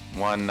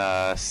 One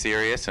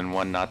serious and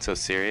one not so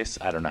serious.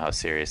 I don't know how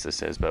serious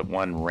this is, but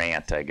one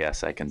rant, I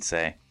guess I can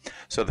say.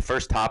 So the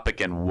first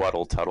topic in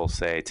What'll Tuttle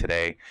Say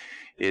today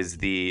is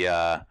the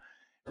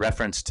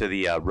reference to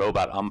the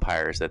robot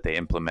umpires that they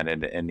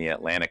implemented in the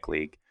Atlantic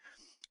League.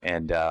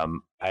 And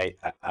I'm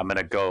going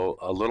to go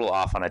a little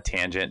off on a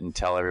tangent and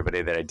tell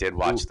everybody that I did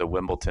watch the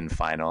Wimbledon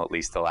final, at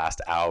least the last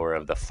hour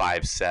of the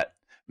 5-set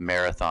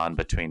marathon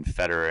between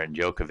Federer and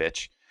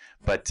Djokovic.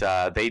 But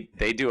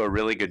they do a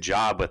really good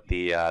job with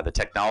the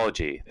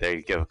technology.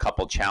 They give a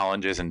couple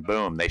challenges, and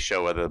boom, they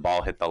show whether the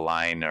ball hit the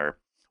line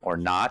or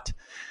not.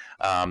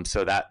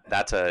 So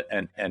that's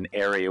an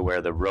area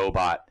where the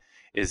robot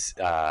is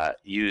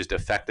used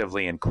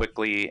effectively and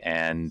quickly,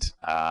 and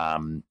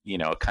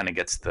it kind of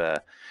gets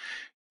the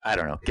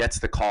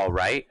call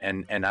right.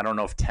 And I don't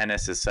know if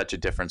tennis is such a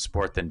different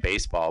sport than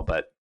baseball,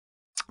 but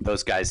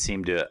those guys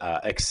seem to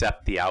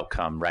accept the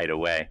outcome right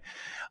away.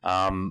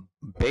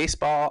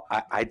 Baseball,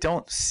 I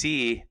don't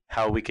see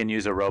how we can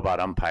use a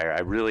robot umpire.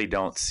 I really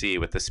don't see,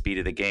 with the speed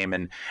of the game.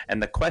 And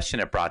the question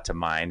it brought to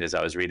mind as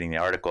I was reading the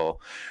article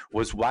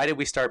was, why did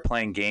we start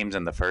playing games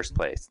in the first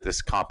place?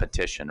 This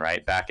competition,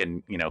 right? Back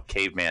in,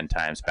 caveman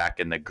times, back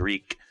in the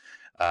Greek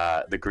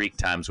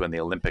times when the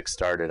Olympics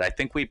started. I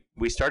think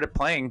we started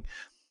playing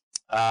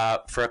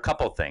for a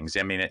couple things.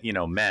 I mean,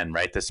 men,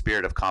 right? The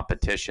spirit of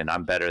competition.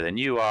 I'm better than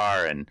you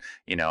are, and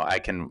I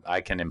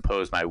can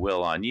impose my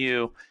will on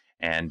you.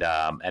 And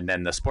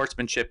then the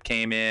sportsmanship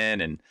came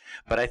in,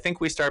 but I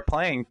think we start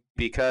playing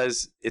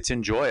because it's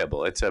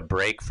enjoyable. It's a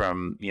break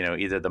from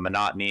either the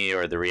monotony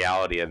or the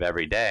reality of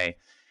every day,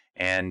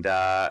 and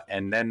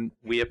then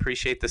we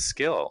appreciate the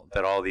skill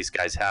that all these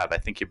guys have. I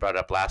think you brought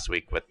up last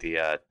week with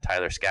the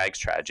Tyler Skaggs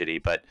tragedy,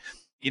 but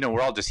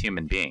we're all just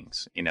human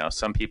beings.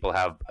 Some people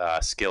have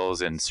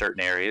skills in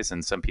certain areas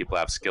and some people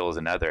have skills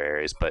in other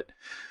areas, but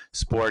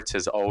sports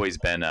has always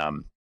been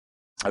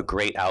a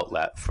great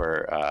outlet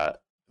for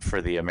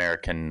the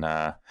American,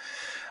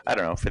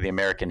 for the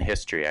American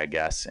history, I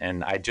guess.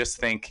 And I just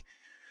think,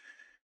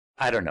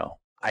 I don't know.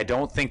 I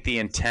don't think the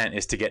intent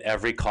is to get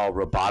every call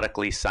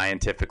robotically,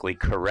 scientifically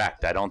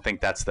correct. I don't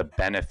think that's the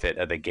benefit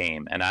of the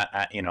game. And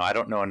I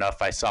don't know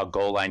enough. I saw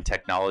goal line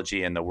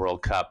technology in the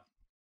World Cup,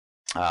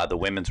 the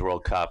Women's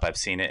World Cup. I've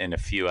seen it in a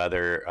few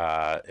other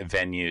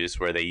venues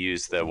where they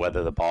use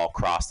whether the ball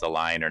crossed the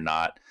line or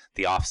not.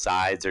 The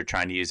offsides, are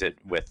trying to use it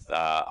with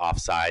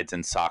offsides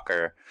in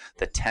soccer.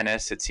 The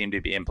tennis, it seemed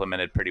to be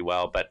implemented pretty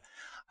well, but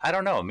I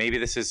don't know. Maybe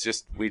this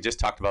is we just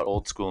talked about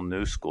old school,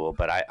 new school,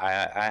 but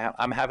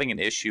I'm having an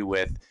issue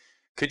with,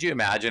 could you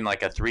imagine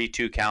like a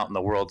 3-2 count in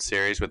the World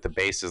Series with the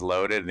bases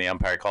loaded and the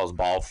umpire calls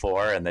ball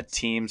 4 and the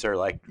teams are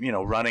like,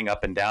 running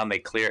up and down.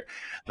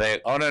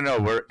 Oh, no,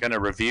 we're going to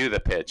review the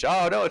pitch.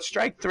 Oh, no, it's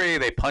strike 3.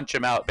 They punch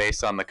him out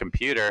based on the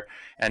computer.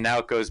 And now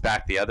it goes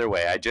back the other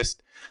way.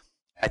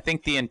 I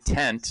think the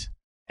intent,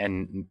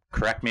 and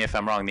correct me if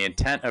I'm wrong, the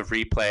intent of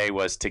replay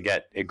was to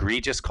get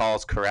egregious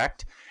calls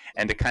correct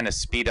and to kind of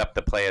speed up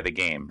the play of the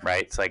game,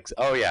 right? It's like,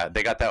 oh yeah,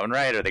 they got that one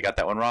right or they got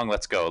that one wrong.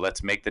 Let's go.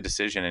 Let's make the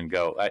decision and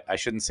go. I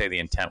shouldn't say the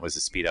intent was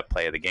to speed up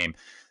play of the game.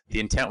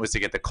 The intent was to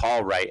get the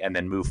call right and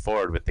then move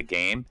forward with the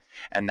game.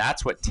 And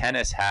that's what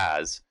tennis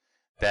has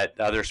that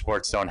other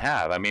sports don't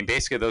have. I mean,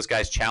 basically those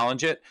guys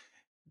challenge it.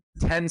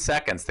 10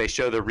 seconds, they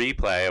show the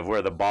replay of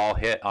where the ball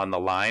hit on the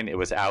line. It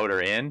was out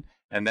or in,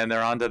 and then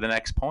they're on to the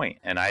next point.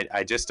 And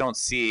I just don't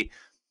see...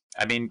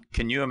 I mean,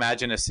 can you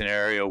imagine a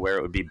scenario where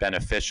it would be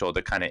beneficial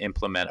to kind of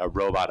implement a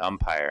robot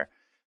umpire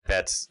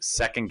that's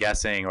second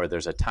guessing or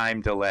there's a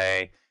time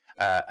delay?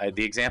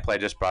 The example I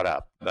just brought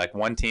up, like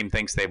one team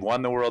thinks they've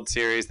won the World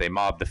Series, they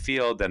mob the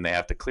field, then they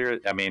have to clear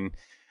it. I mean,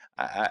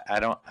 I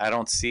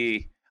don't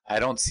see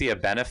a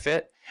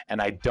benefit, and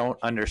I don't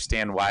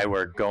understand why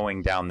we're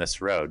going down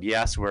this road.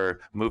 Yes, we're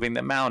moving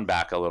the mound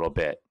back a little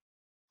bit.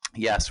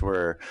 Yes,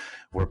 we're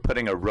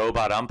putting a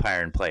robot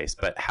umpire in place,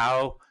 but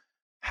how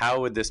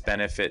would this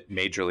benefit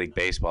Major League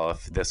Baseball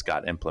if this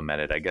got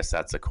implemented? I guess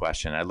that's the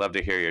question. I'd love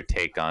to hear your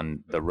take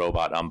on the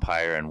robot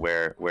umpire and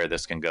where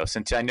this can go,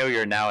 since I know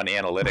you're now an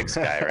analytics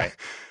guy, right?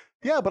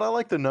 Yeah, but I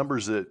like the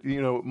numbers that,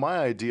 my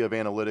idea of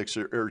analytics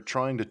are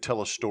trying to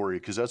tell a story,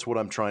 because that's what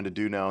I'm trying to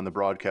do now in the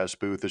broadcast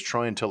booth, is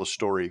try and tell a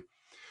story.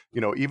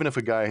 Even if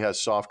a guy has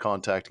soft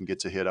contact and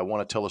gets a hit, I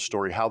want to tell a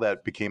story, how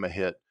that became a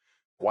hit,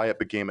 why it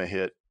became a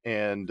hit.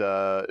 And,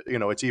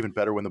 it's even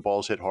better when the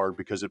ball's hit hard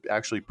because it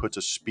actually puts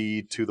a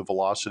speed to the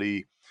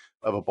velocity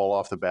of a ball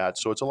off the bat.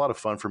 So it's a lot of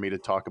fun for me to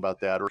talk about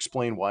that or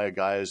explain why a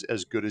guy is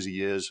as good as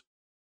he is,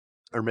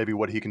 or maybe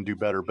what he can do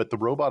better. But the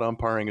robot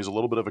umpiring is a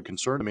little bit of a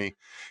concern to me.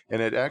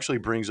 And it actually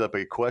brings up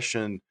a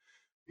question,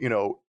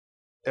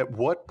 at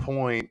what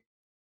point,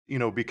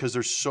 because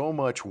there's so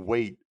much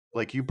weight.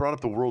 Like you brought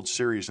up the World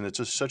Series, and it's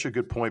just such a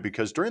good point,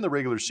 because during the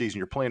regular season,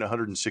 you're playing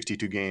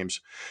 162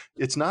 games.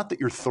 It's not that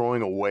you're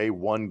throwing away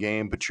one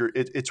game, but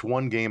it's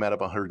one game out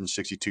of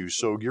 162.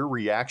 So your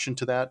reaction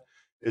to that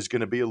is going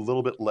to be a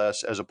little bit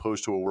less as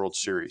opposed to a World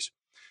Series.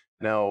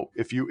 Now,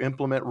 if you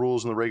implement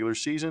rules in the regular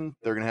season,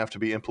 they're going to have to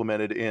be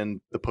implemented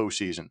in the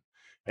postseason.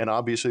 And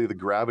obviously, the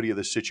gravity of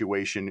the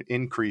situation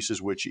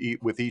increases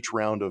with each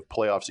round of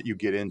playoffs that you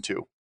get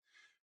into.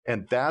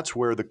 And that's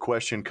where the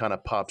question kind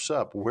of pops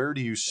up. Where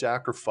do you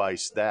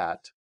sacrifice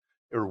that?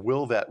 Or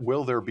will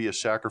there be a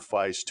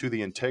sacrifice to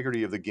the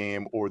integrity of the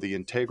game or the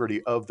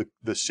integrity of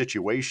the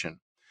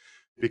situation?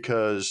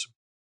 Because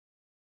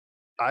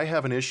I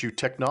have an issue.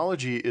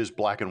 Technology is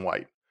black and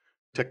white.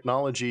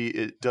 Technology,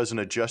 it doesn't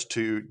adjust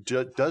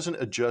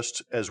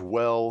as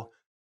well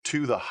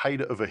to the height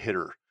of a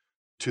hitter,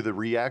 to the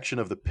reaction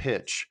of the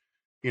pitch.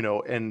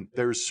 And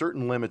there's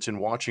certain limits in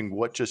watching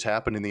what just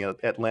happened in the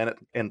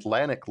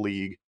Atlantic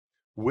League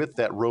with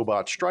that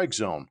robot strike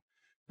zone.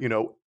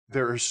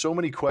 There are so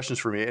many questions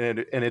for me, and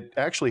it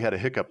actually had a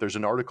hiccup. There's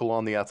an article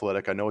on The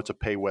Athletic. I know it's a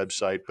pay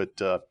website, but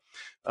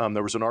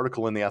there was an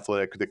article in The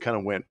Athletic that kind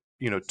of went,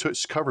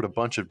 covered a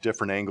bunch of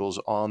different angles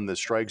on the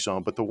strike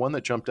zone. But the one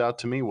that jumped out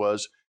to me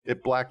was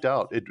it blacked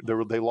out.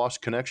 They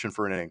lost connection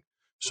for an inning.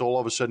 So all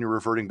of a sudden you're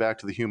reverting back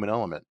to the human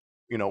element.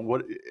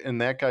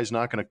 And that guy's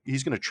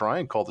he's going to try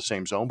and call the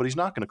same zone, but he's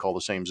not going to call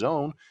the same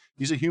zone.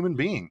 He's a human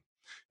being.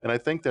 And I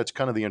think that's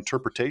kind of the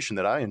interpretation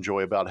that I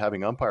enjoy about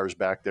having umpires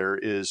back there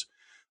is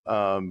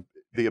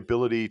the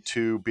ability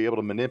to be able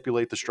to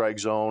manipulate the strike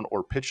zone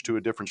or pitch to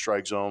a different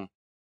strike zone.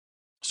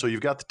 So you've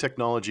got the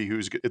technology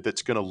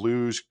that's going to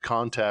lose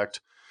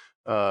contact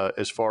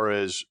as far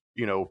as,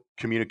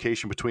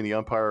 communication between the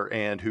umpire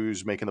and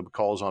who's making the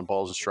calls on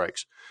balls and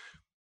strikes.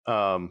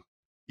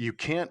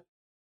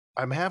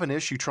 I'm having an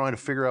issue trying to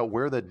figure out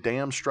where the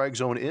damn strike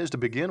zone is to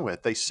begin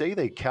with. They say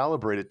they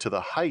calibrate it to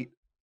the height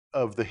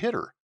of the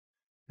hitter.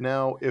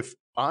 Now, if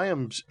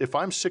I'm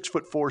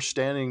 6'4"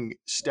 standing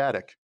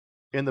static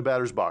in the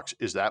batter's box,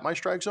 is that my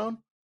strike zone?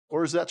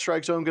 Or is that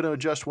strike zone going to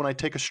adjust when I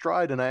take a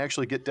stride and I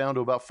actually get down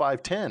to about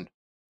 5'10"?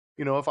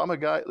 You know,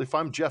 if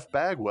I'm Jeff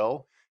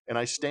Bagwell and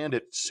I stand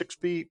at 6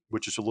 feet,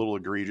 which is a little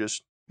egregious.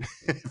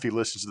 If he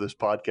listens to this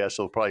podcast,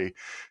 he'll probably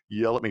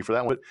yell at me for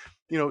that one. But,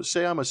 you know,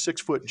 say I'm a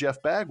 6-foot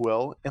Jeff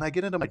Bagwell and I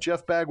get into my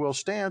Jeff Bagwell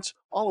stance,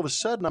 all of a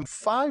sudden I'm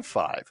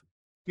 5'5".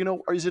 You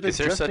know, is it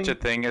there such a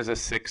thing as a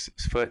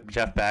 6-foot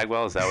Jeff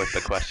Bagwell? Is that what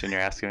the question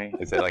you're asking me?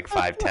 Is it like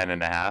 5'10"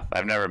 and a half?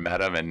 I've never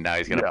met him, and now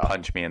he's going to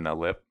punch me in the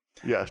lip.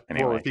 Yeah.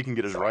 Anyway. Well, if he can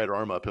get his right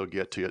arm up, he'll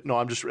get to you. No,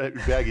 I'm just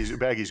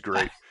Baggy's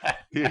great.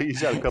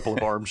 He's had a couple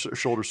of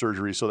shoulder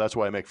surgeries, so that's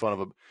why I make fun of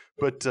him.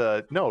 But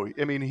no,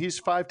 I mean,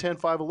 he's 5'10",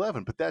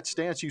 5'11", but that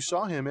stance you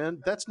saw him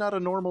in, that's not a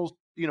normal,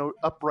 you know,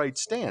 upright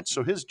stance.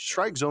 So his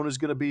strike zone is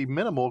going to be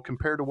minimal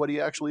compared to what he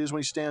actually is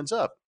when he stands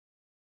up.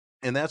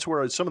 And that's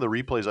where some of the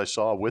replays I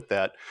saw with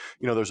that,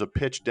 you know, there's a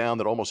pitch down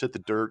that almost hit the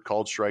dirt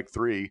called strike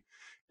 3.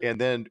 And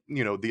then,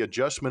 you know, the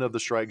adjustment of the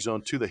strike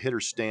zone to the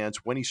hitter's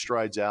stance when he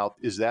strides out,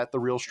 is that the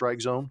real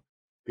strike zone?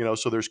 You know,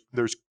 so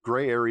there's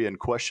gray area and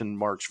question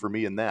marks for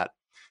me in that.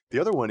 The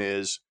other one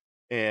is,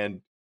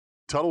 and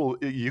Tuttle,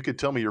 you could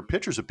tell me your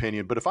pitcher's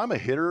opinion, but if I'm a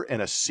hitter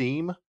and a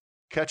seam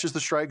catches the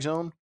strike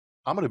zone,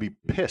 I'm going to be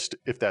pissed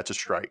if that's a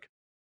strike.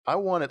 I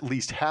want at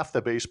least half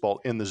the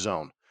baseball in the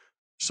zone.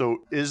 So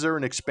is there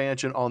an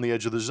expansion on the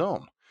edge of the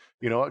zone?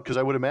 You know, because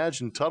I would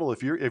imagine, Tuttle,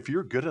 if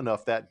you're good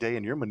enough that day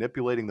and you're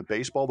manipulating the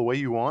baseball the way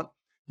you want,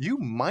 you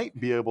might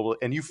be able to,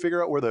 and you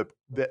figure out where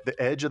the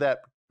edge of that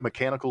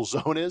mechanical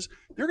zone is,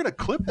 you're going to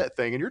clip that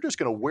thing and you're just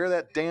going to wear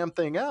that damn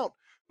thing out.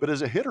 But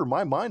as a hitter,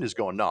 my mind is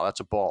going, no,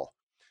 that's a ball.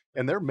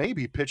 And there may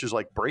be pitches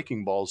like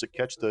breaking balls that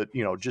catch the,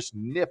 you know, just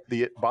nip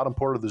the bottom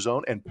part of the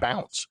zone and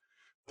bounce.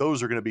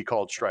 Those are going to be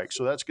called strikes.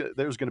 So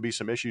there's going to be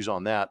some issues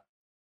on that.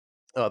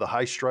 The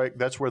high strike,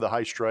 that's where the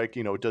high strike,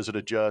 you know, does it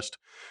adjust?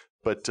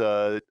 But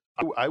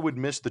I would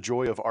miss the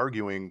joy of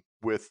arguing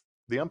with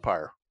the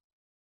umpire.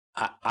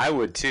 I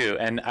would too.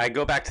 And I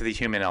go back to the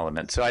human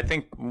element. So I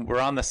think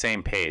we're on the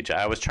same page.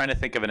 I was trying to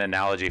think of an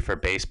analogy for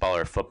baseball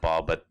or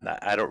football, but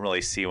I don't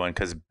really see one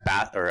because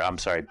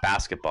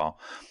basketball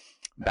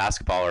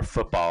or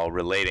football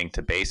relating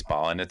to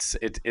baseball. And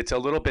it's a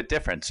little bit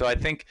different. So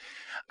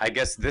I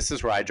guess this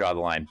is where I draw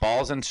the line.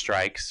 Balls and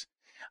strikes.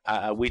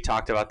 We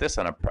talked about this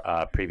on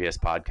a previous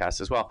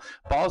podcast as well.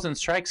 Balls and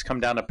strikes come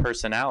down to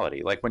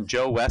personality. Like when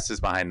Joe West is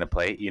behind the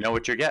plate, you know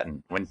what you're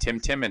getting. When Tim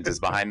Timmons is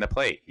behind the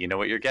plate, you know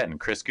what you're getting.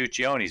 Chris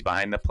Guccione's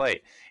behind the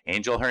plate.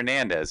 Angel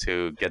Hernandez,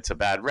 who gets a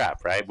bad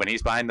rep, right? When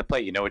he's behind the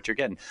plate, you know what you're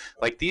getting.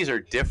 Like these are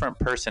different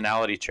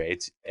personality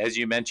traits. As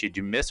you mentioned,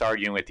 you miss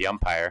arguing with the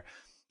umpire.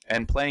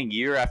 And playing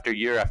year after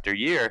year after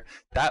year,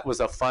 that was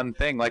a fun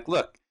thing. Like,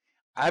 look,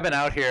 I've been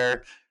out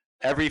here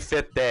every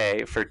fifth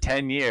day for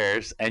 10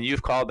 years, and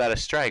you've called that a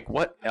strike.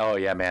 What? Oh,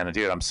 yeah, man,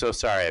 dude, I'm so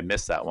sorry I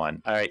missed that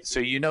one. All right, so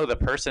you know the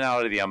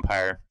personality of the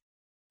umpire,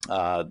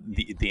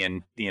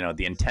 the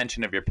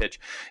intention of your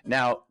pitch.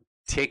 Now,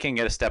 taking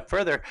it a step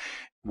further,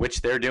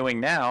 which they're doing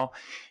now,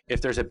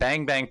 if there's a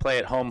bang-bang play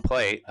at home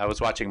plate, I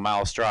was watching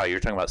Miles Straw, you're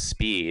talking about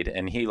speed,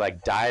 and he,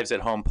 like, dives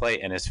at home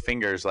plate, and his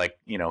fingers, like,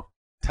 you know,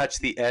 touch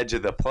the edge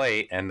of the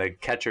plate, and the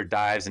catcher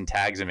dives and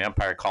tags him. The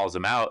umpire calls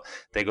him out.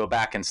 They go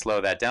back and slow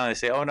that down. They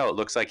say, oh, no, it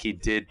looks like he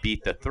did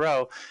beat the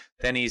throw.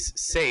 Then he's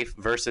safe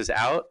versus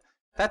out.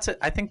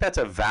 I think that's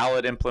a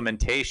valid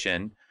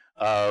implementation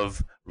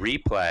of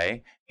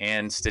replay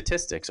and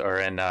statistics,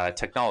 or in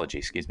technology,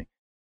 excuse me.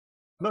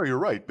 No, you're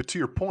right. But to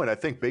your point, I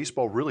think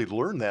baseball really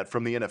learned that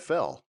from the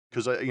NFL.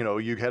 Because, you know,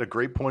 you had a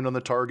great point on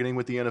the targeting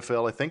with the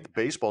NFL. I think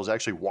baseball is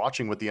actually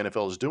watching what the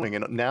NFL is doing.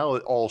 And now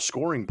all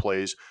scoring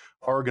plays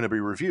are going to be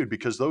reviewed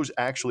because those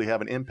actually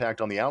have an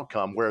impact on the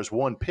outcome. Whereas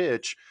one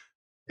pitch,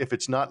 if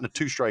it's not in a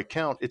 2-strike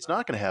count, it's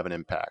not going to have an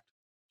impact.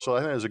 So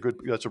I think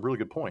that's a really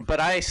good point. But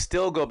I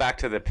still go back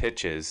to the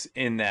pitches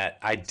in that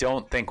I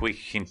don't think we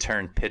can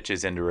turn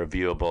pitches into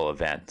reviewable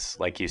events,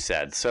 like you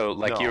said. So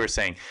like you were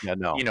saying,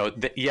 you know,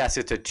 yes,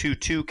 it's a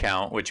 2-2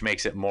 count, which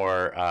makes it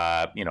more,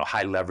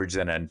 high leverage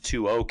than a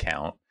 2-0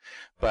 count.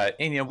 But,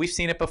 and, you know, we've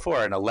seen it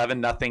before, an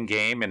 11-0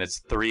 game, and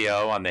it's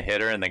 3-0 on the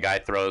hitter, and the guy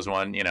throws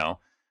one, you know,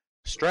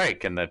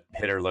 strike, and the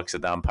hitter looks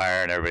at the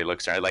umpire, and everybody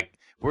looks at it like,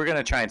 we're going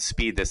to try and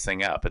speed this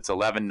thing up. It's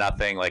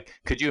 11-0. Like,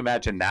 could you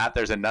imagine that?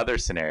 There's another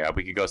scenario.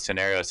 We could go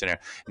scenario.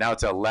 Now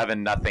it's an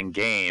 11-0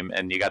 game,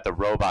 and you got the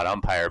robot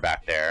umpire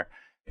back there.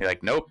 You're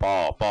like, nope,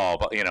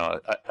 ball. You know,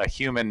 the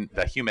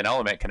human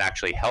element can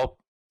actually help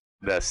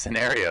the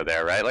scenario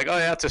there, right? Like, oh,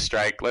 yeah, it's a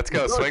strike. Let's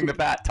go. Swing the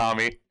bat,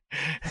 Tommy.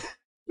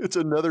 It's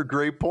another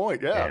great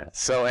point. Yeah.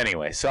 So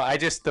anyway,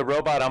 the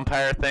robot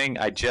umpire thing,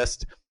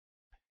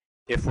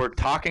 if we're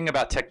talking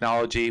about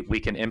technology, we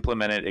can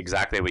implement it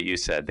exactly what you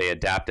said. They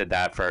adapted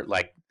that for,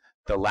 like,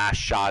 the last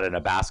shot in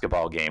a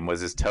basketball game.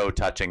 Was his toe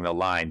touching the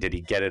line? Did he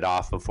get it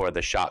off before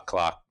the shot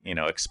clock, you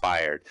know,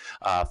 expired?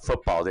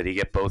 Football, did he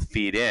get both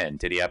feet in?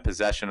 Did he have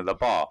possession of the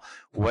ball?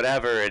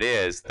 Whatever it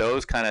is,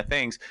 those kind of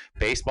things.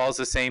 Baseball's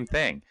the same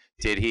thing.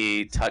 Did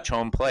he touch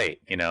home plate?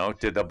 You know,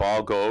 did the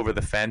ball go over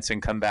the fence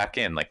and come back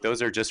in? Like,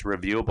 those are just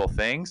reviewable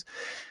things.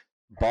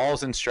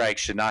 Balls and strikes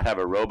should not have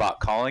a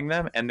robot calling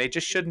them, and they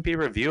just shouldn't be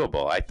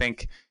reviewable. I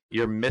think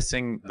you're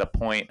missing the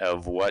point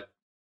of what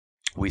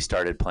we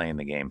started playing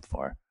the game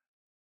for.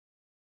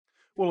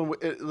 Well,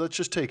 let's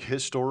just take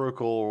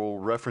historical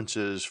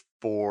references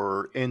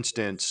for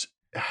instance.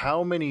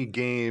 How many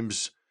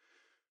games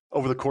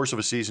over the course of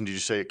a season did you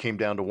say it came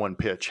down to one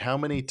pitch? How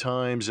many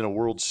times in a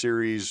World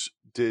Series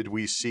did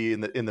we see in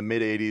the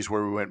mid '80s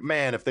where we went,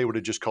 man, if they would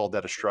have just called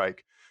that a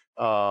strike?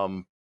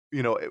 Um,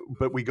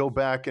 but we go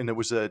back and it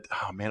was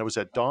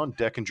that Don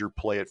Deckinger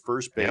play at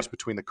first base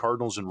between the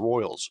Cardinals and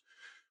Royals,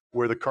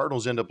 where the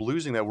Cardinals end up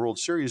losing that World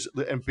Series,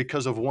 and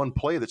because of one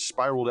play that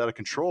spiraled out of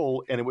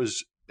control, and it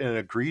was an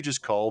egregious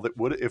call that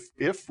would,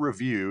 if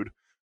reviewed,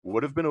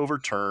 would have been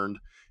overturned,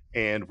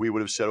 and we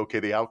would have said, okay,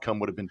 the outcome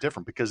would have been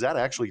different because that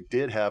actually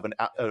did have an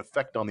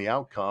effect on the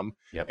outcome,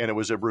 and it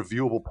was a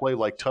reviewable play,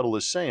 like Tuttle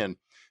is saying.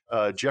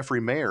 Jeffrey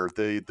Mayer,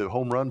 the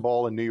home run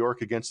ball in New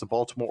York against the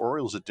Baltimore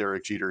Orioles that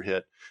Derek Jeter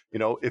hit.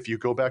 If you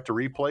go back to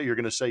replay, you're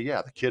going to say,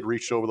 yeah, the kid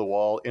reached over the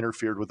wall,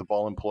 interfered with the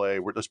ball in play.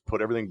 We're just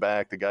put everything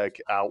back, the guy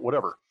out,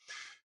 whatever.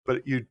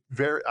 But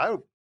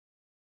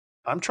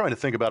I'm trying to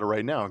think about it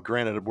right now.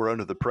 Granted, we're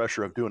under the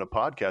pressure of doing a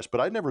podcast,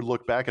 but I'd never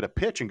look back at a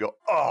pitch and go,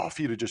 oh, if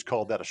you'd have just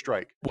called that a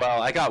strike.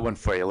 Well, I got one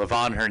for you.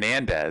 Livan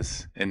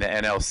Hernandez in the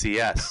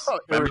NLCS.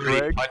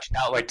 Remember he punched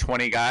out like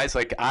 20 guys?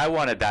 Like, I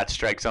wanted that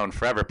strike zone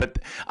forever. But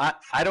a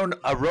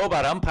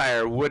robot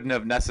umpire wouldn't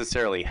have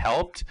necessarily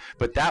helped,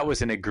 but that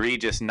was an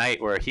egregious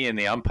night where he and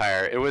the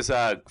umpire, it was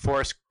Eric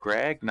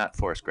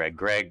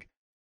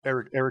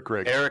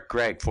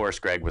Gregg.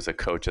 Forrest Gregg was a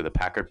coach of the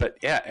Packers. But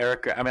yeah,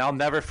 I'll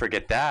never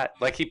forget that.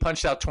 Like, he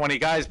punched out 20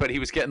 guys, but he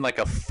was getting like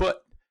a foot.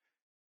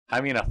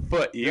 I mean, a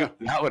foot.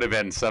 That would have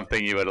been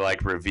something you would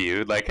like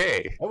reviewed. Like,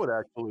 hey. That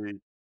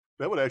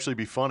would actually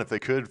be fun if they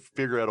could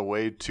figure out a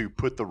way to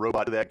put the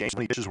robot to that game. How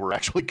many pitches were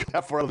actually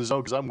that far out of the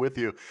zone? Because I'm with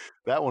you.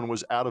 That one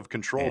was out of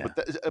control. Yeah.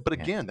 But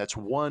again, that's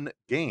one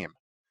game.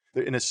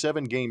 In a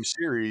 7-game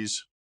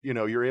series,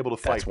 you're able to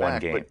fight that's one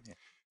back. Game. But,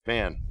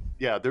 man,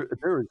 yeah, there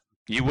is.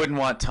 You wouldn't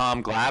want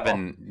Tom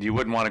Glavine. You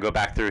wouldn't want to go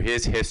back through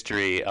his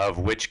history of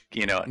which,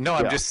 No,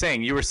 I'm just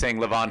saying. You were saying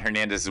Livan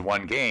Hernandez is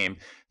one game.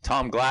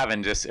 Tom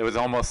Glavine it was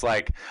almost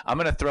like, I'm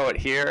going to throw it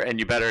here and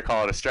you better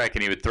call it a strike.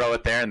 And he would throw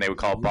it there and they would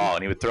call it ball.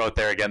 And he would throw it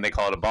there again, they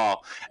call it a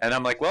ball. And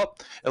I'm like, well,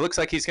 it looks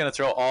like he's going to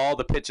throw all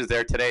the pitches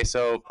there today,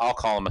 so I'll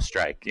call him a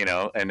strike,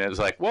 And it was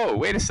like, whoa,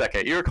 wait a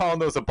second. You were calling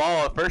those a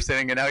ball at first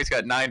inning and now he's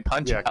got 9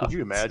 punch outs. Could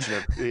you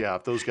imagine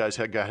if those guys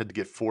had to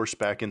get forced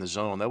back in the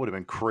zone? That would have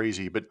been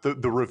crazy. But the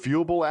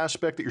reviewable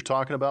aspect that you're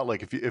talking about,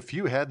 like if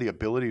you had the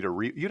ability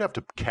to you'd have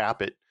to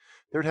cap it.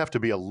 There'd have to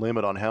be a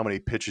limit on how many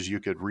pitches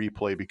you could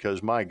replay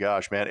because, my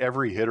gosh, man,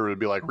 every hitter would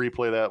be like,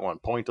 replay that one,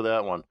 point to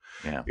that one.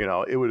 Yeah.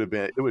 It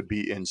would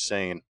be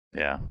insane.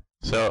 Yeah.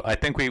 So I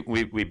think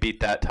we beat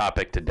that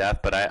topic to death,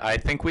 but I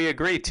think we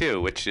agree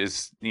too, which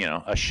is,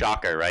 a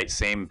shocker, right?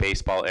 Same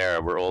baseball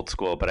era. We're old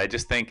school, but I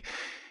just think,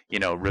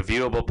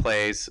 reviewable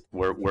plays,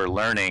 we're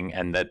learning,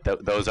 and that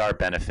those are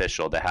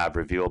beneficial to have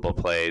reviewable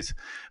plays,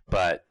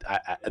 but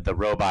the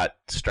robot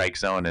strike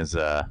zone is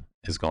going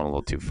a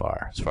little too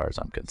far as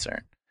I'm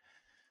concerned.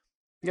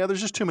 Yeah,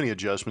 there's just too many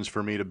adjustments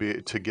for me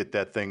to get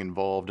that thing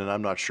involved, and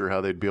I'm not sure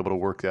how they'd be able to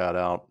work that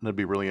out. That'd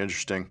be really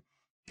interesting.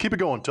 Keep it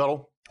going,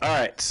 Tuttle. All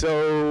right,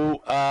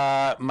 so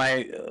I'm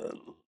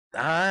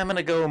going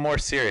to go more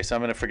serious.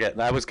 I'm going to forget.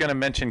 I was going to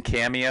mention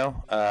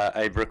Cameo.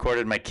 I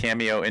recorded my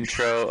Cameo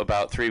intro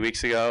about 3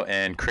 weeks ago,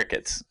 and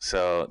crickets.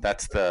 So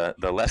that's the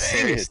less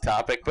serious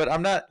topic. But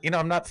I'm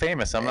not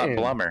famous. I'm not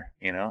Blummer.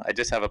 I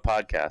just have a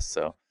podcast.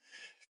 So.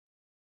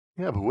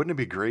 Yeah, but wouldn't it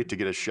be great to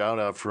get a shout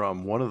out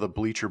from one of the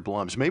Bleacher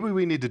Blums? Maybe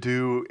we need to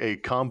do a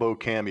combo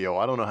Cameo.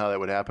 I don't know how that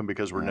would happen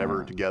because we're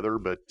never together,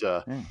 but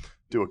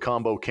do a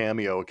combo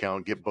Cameo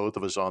account, get both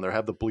of us on there,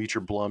 have the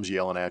Bleacher Blums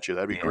yelling at you.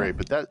 That'd be great.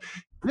 But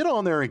get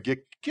on there and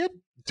get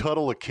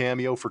Tuttle a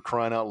Cameo, for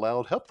crying out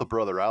loud. Help the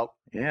brother out.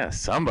 Yeah,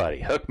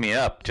 somebody hook me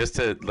up just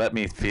to let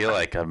me feel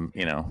like I'm,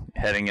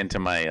 heading into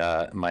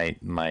my my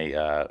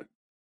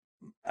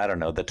I don't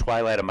know, the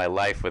twilight of my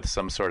life with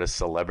some sort of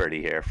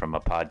celebrity here from a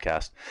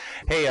podcast.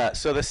 Hey,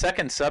 so the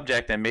second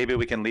subject, and maybe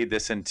we can lead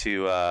this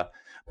into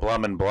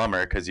Blum and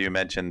Blummer, because you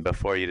mentioned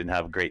before you didn't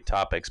have great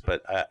topics,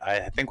 but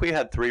I think we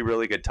had 3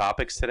 really good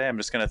topics today. I'm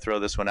just going to throw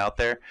this one out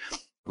there.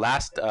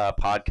 Last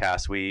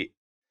podcast, we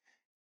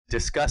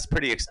discussed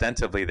pretty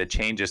extensively the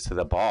changes to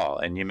the ball,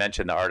 and you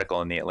mentioned the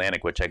article in The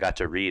Atlantic, which I got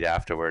to read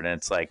afterward, and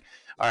it's like,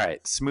 all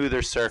right,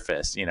 smoother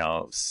surface,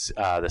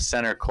 the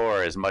center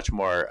core is much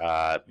more,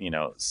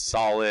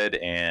 solid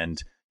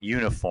and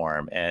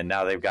uniform. And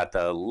now they've got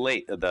the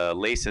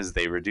laces,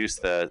 they reduce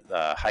the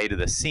height of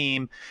the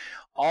seam,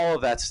 all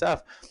of that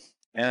stuff.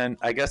 And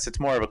I guess it's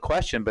more of a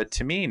question, but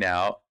to me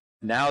now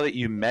that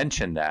you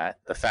mentioned that,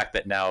 the fact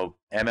that now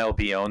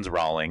MLB owns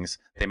Rawlings,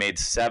 they made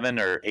 7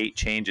 or 8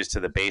 changes to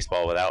the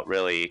baseball without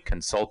really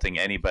consulting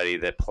anybody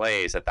that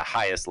plays at the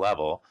highest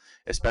level,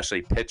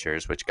 especially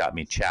pitchers, which got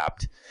me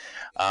chapped.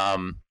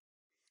 I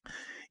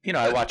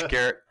watched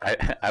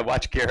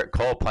Garrett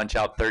Cole punch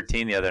out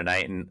 13 the other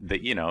night, and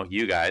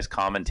you guys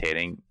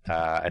commentating,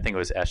 I think it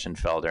was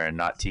Eschenfelder and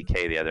not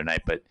TK the other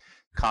night, but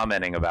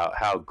commenting about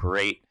how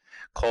great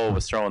Cole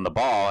was throwing the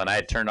ball, and I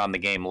had turned on the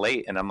game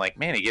late, and I'm like,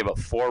 man, he gave up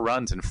 4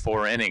 runs in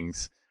 4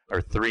 innings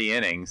or 3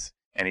 innings.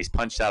 and he's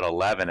punched out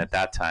 11 at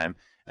that time.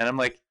 And I'm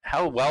like,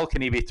 how well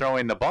can he be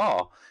throwing the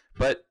ball?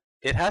 But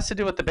it has to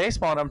do with the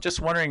baseball, and I'm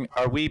just wondering,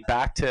 are we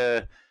back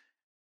to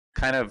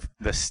kind of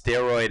the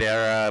steroid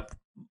era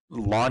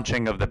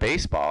launching of the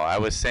baseball? I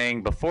was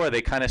saying before,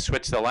 they kind of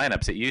switched the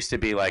lineups. It used to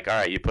be like, all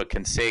right, you put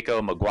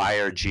Canseco,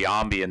 McGuire,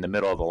 Giambi in the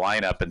middle of the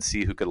lineup and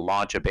see who could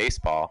launch a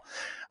baseball.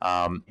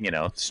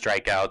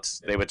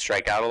 Strikeouts, they would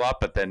strike out a lot,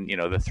 but then, the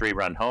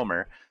 3-run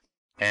homer.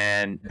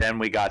 And then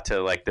we got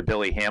to like the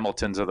Billy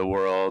Hamiltons of the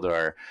world,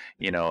 or,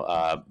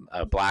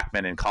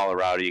 Blackman in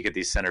Colorado. You get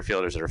these center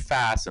fielders that are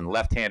fast and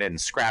left-handed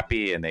and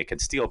scrappy, and they can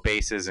steal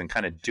bases and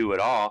kind of do it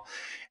all.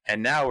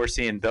 And now we're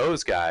seeing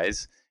those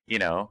guys,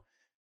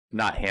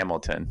 not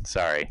Hamilton.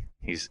 Sorry.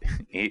 He's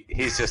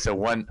just a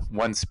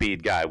one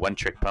speed guy, one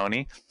trick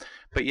pony.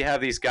 But you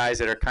have these guys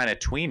that are kind of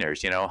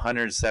tweeners,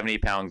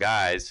 170-pound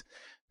guys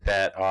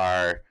that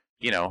are,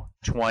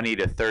 20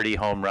 to 30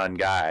 home run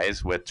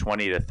guys with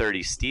 20 to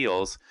 30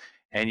 steals.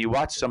 And you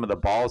watch some of the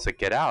balls that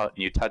get out,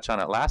 and you touched on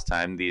it last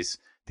time, these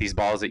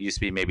balls that used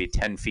to be maybe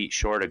 10 feet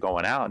short of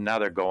going out, and now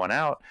they're going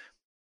out.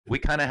 We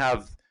kind of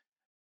have,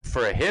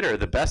 for a hitter,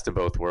 the best of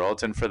both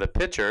worlds, and for the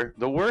pitcher,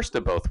 the worst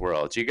of both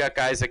worlds. You got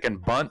guys that can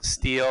bunt,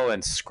 steal,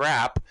 and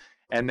scrap,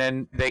 and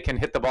then they can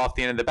hit the ball off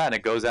the end of the bat, and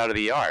it goes out of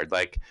the yard.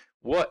 Like,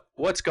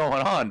 what's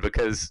going on?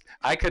 Because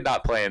I could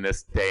not play in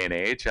this day and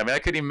age. I mean, I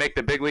couldn't even make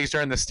the big leagues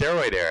during the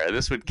steroid era.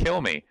 This would kill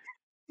me.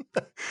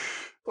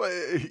 Well,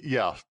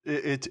 yeah,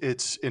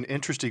 it's an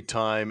interesting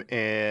time,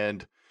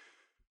 and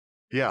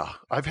yeah,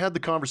 I've had the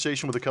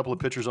conversation with a couple of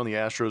pitchers on the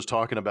Astros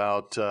talking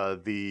about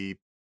the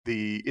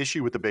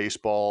issue with the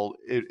baseball.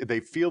 They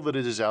feel that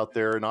it is out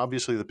there, and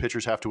obviously the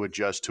pitchers have to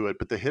adjust to it,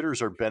 but the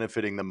hitters are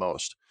benefiting the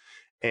most.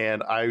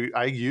 And I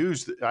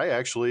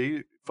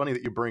actually, funny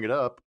that you bring it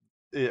up,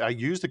 I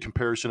used the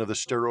comparison of the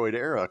steroid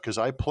era because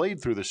I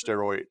played through the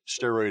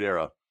steroid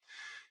era.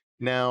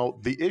 Now,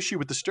 the issue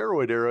with the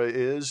steroid era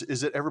is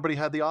that everybody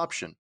had the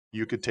option.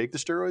 You could take the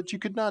steroids, you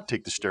could not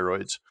take the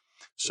steroids.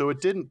 So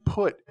it didn't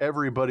put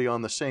everybody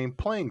on the same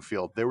playing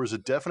field. There was a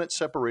definite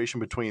separation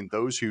between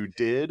those who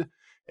did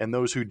and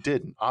those who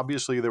didn't.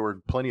 Obviously, there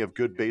were plenty of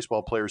good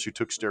baseball players who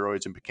took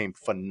steroids and became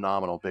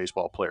phenomenal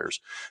baseball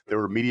players. There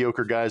were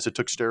mediocre guys that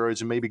took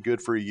steroids and maybe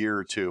good for a year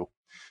or two.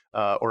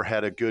 Or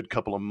had a good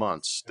couple of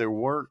months. There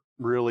weren't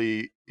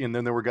really, and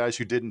then there were guys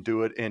who didn't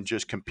do it and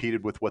just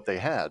competed with what they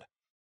had.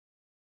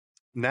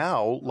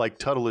 Now, like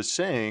Tuttle is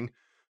saying,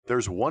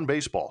 there's one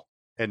baseball,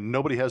 and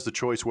nobody has the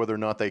choice whether or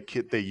not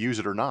they use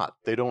it or not.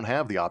 They don't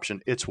have the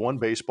option. It's one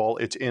baseball,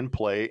 it's in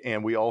play,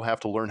 and we all have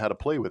to learn how to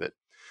play with it.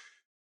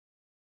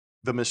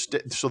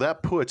 So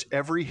that puts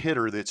every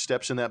hitter that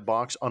steps in that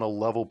box on a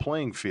level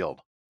playing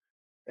field.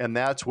 And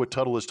that's what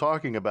Tuttle is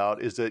talking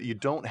about, is that you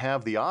don't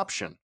have the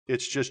option.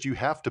 It's just you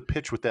have to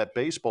pitch with that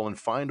baseball and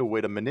find a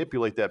way to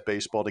manipulate that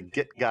baseball to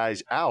get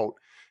guys out.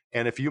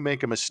 And if you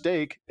make a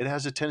mistake, it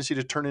has a tendency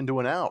to turn into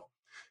an out.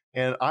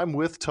 And I'm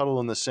with Tuttle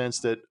in the sense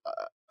that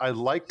I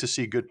like to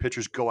see good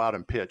pitchers go out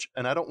and pitch.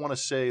 And I don't want to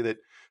say that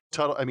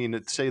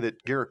say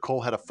that Garrett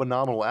Cole had a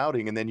phenomenal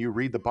outing, and then you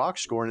read the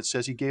box score and it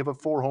says he gave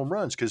up 4 home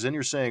runs, because then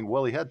you're saying,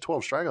 well, he had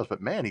 12 strikeouts,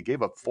 but man, he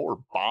gave up 4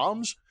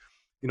 bombs.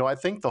 I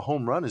think the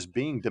home run is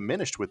being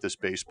diminished with this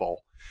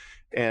baseball.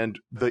 And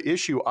the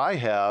issue I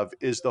have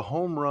is the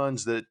home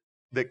runs that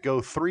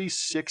go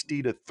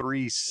 360 to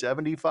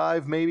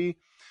 375 maybe.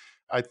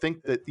 I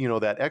think that,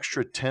 that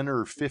extra 10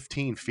 or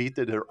 15 feet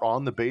that are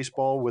on the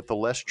baseball with the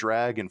less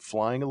drag and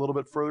flying a little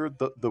bit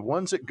further, the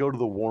ones that go to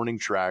the warning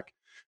track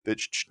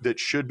that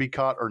should be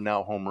caught are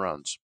now home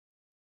runs.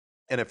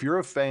 And if you're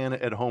a fan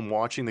at home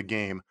watching the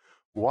game,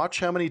 watch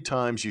how many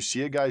times you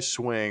see a guy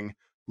swing,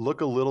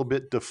 look a little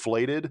bit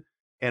deflated,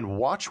 and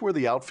watch where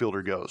the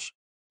outfielder goes.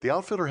 The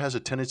outfielder has a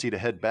tendency to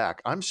head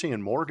back. I'm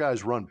seeing more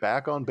guys run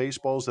back on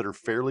baseballs that are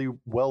fairly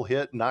well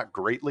hit, not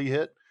greatly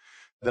hit,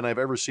 than I've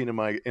ever seen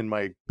in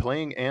my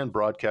playing and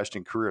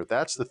broadcasting career.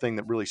 That's the thing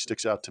that really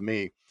sticks out to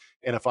me.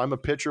 And if I'm a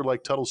pitcher,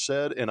 like Tuttle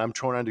said, and I'm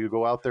trying to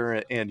go out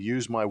there and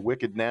use my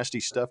wicked, nasty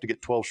stuff to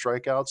get 12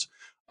 strikeouts,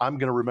 I'm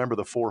going to remember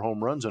the 4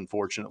 home runs,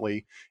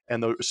 unfortunately,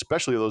 and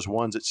especially those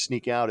ones that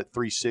sneak out at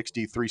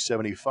 360,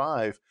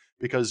 375,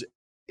 because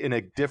in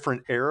a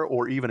different era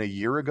or even a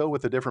year ago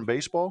with a different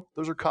baseball,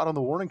 those are caught on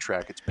the warning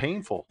track. It's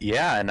painful.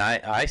 Yeah, and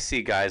I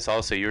see guys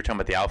also, you were talking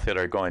about the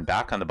outfielder going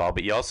back on the ball,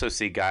 but you also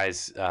see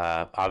guys,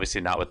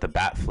 obviously not with the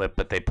bat flip,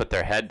 but they put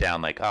their head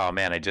down like, oh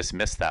man, I just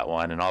missed that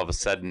one. And all of a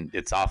sudden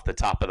it's off the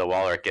top of the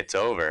wall or it gets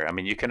over. I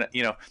mean, you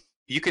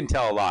can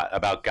tell a lot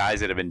about guys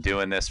that have been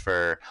doing this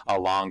for a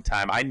long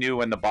time. I knew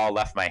when the ball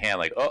left my hand,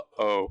 like,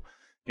 uh-oh,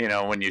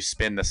 when you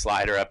spin the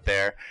slider up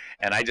there.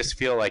 And I just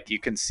feel like you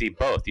can see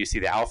both. You see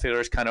the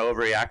outfielders kind of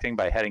overreacting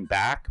by heading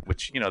back,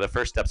 which, the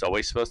first step's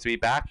always supposed to be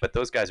back, but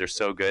those guys are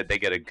so good. They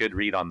get a good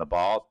read on the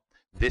ball.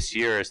 This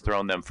year has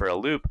thrown them for a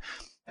loop.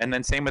 And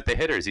then same with the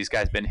hitters. These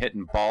guys been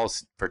hitting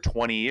balls for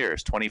 20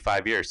 years,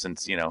 25 years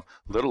since,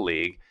 Little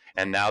League.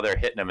 And now they're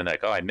hitting them and they're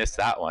like, oh, I missed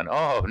that one.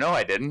 Oh, no,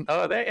 I didn't.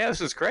 Oh,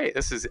 this is great.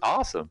 This is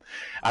awesome.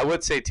 I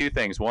would say 2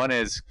 things. One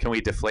is, can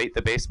we deflate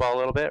the baseball a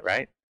little bit,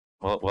 right?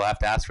 We'll have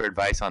to ask for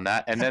advice on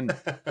that. And then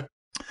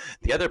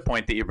The other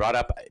point that you brought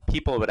up,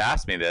 people would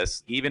ask me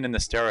this, even in the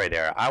steroid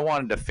era. I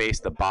wanted to face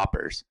the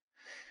boppers.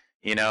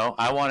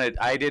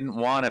 I didn't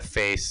want to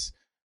face,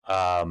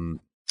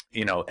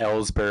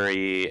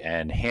 Ellsbury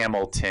and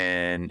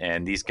Hamilton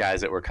and these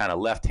guys that were kind of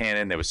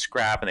left-handed. And they would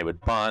scrap and they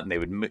would bunt and they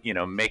would,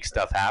 make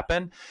stuff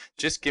happen.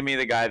 Just give me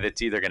the guy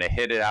that's either going to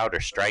hit it out or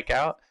strike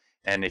out.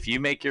 And if you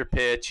make your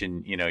pitch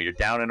and, you're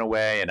down and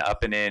away and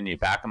up and in, you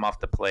back them off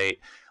the plate,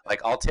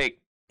 like I'll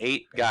take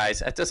 8 guys.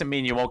 That doesn't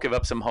mean you won't give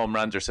up some home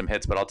runs or some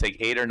hits, but I'll take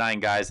 8 or 9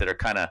 guys that are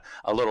kind of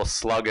a little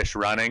sluggish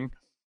running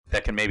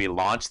that can maybe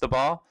launch the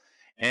ball.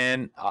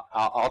 And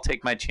I'll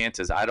take my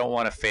chances. I don't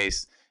want to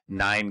face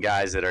 9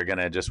 guys that are going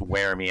to just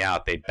wear me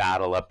out. They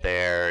battle up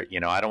there.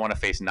 I don't want to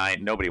face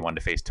 9. Nobody wanted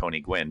to face Tony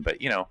Gwynn, but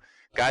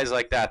guys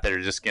like that are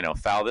just,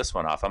 foul this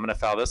one off. I'm going to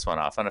foul this one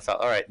off. I'm going to foul.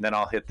 All right. And then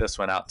I'll hit this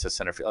one out to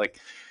center field.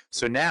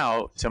 So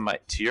now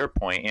to your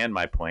point and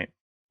my point,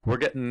 they're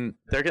getting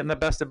the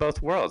best of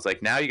both worlds.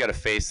 Like now you got to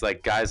face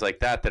like guys like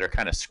that are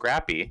kind of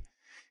scrappy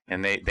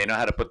and they know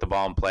how to put the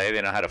ball in play.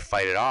 They know how to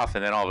fight it off.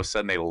 And then all of a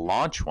sudden they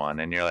launch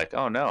one and you're like,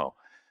 oh no.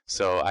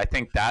 So I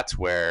think that's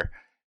where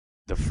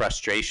the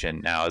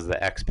frustration now as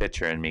the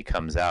ex-pitcher in me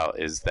comes out,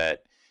 is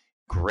that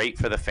great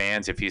for the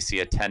fans if you see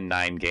a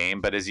 10-9 game.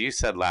 But as you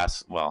said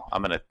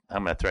I'm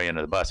gonna throw you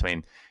under the bus. I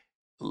mean,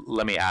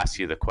 let me ask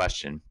you the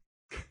question.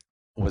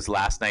 Was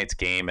last night's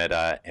game at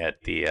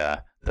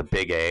the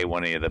Big A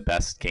one of the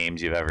best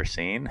games you've ever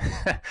seen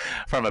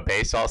from a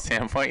baseball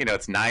standpoint?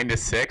 It's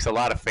 9-6. A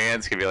lot of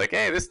fans could be like,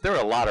 hey, there were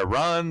a lot of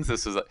runs.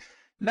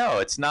 No,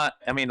 it's not.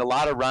 I mean, a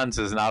lot of runs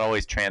does not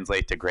always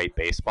translate to great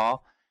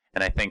baseball.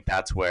 And I think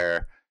that's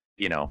where,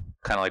 kind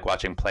of like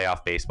watching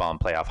playoff baseball and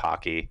playoff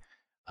hockey,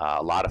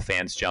 a lot of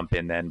fans jump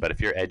in then. But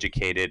if you're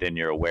educated and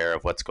you're aware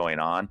of what's going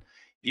on,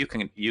 you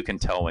can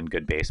tell when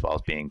good baseball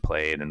is being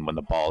played and when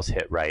the ball's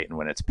hit right and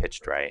when it's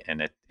pitched right.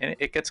 And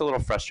it gets a little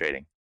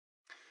frustrating.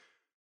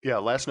 Yeah,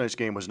 last night's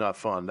game was not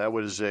fun. That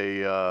was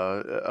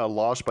a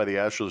loss by the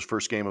Astros,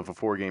 first game of a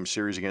 4-game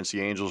series against the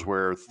Angels,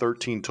 where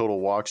 13 total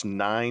walks,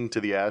 9 to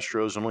the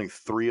Astros, and only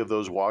 3 of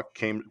those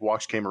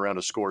walks came around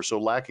to score. So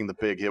lacking the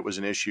big hit was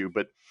an issue.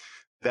 But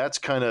that's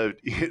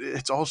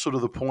it's also to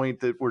the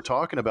point that we're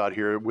talking about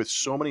here with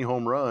so many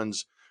home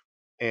runs.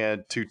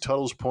 And to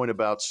Tuttle's point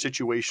about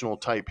situational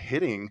type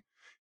hitting,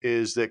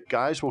 is that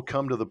guys will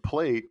come to the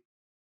plate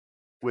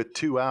with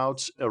 2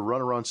 outs, a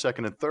runner on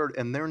second and third,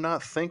 and they're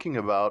not thinking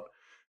about,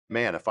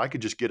 man, if I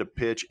could just get a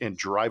pitch and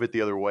drive it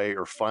the other way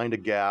or find a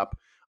gap.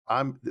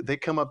 They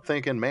come up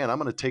thinking, man, I'm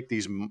going to take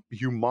these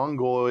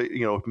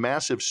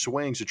massive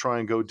swings to try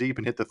and go deep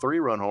and hit the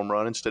 3-run home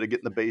run instead of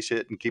getting the base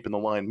hit and keeping the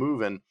line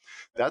moving.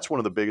 That's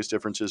one of the biggest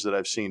differences that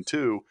I've seen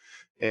too.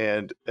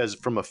 And as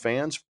from a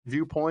fan's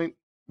viewpoint,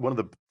 one of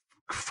the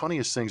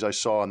funniest things I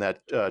saw in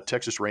that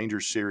Texas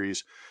Rangers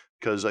series,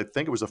 because I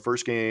think it was the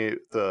first game,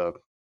 the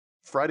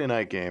Friday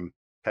night game,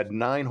 had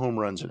 9 home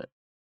runs in it.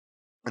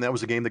 And that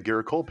was the game that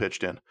Garrett Cole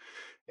pitched in.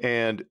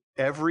 And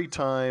every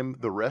time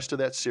the rest of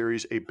that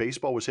series, a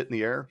baseball was hit in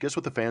the air, guess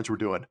what the fans were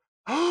doing?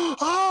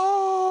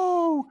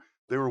 Oh!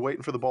 They were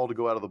waiting for the ball to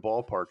go out of the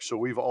ballpark. So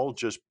we've all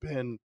just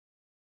been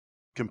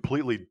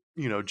completely,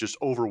 just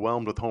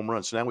overwhelmed with home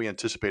runs. So now we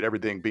anticipate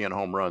everything being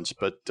home runs.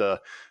 But,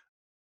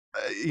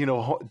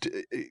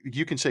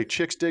 you can say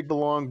chicks dig the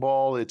long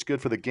ball. It's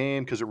good for the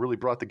game because it really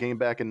brought the game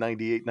back in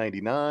 98,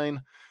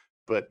 99.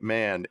 But,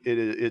 man,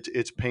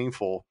 it's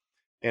painful.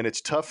 And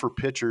it's tough for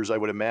pitchers, I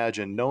would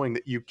imagine, knowing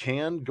that you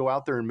can go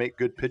out there and make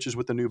good pitches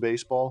with the new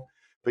baseball,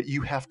 but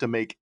you have to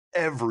make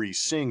every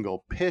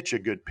single pitch a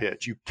good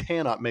pitch. You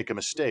cannot make a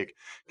mistake,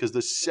 because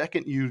the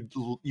second you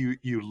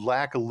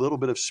lack a little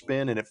bit of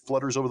spin and it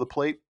flutters over the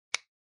plate,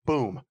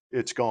 boom,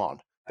 it's gone.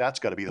 That's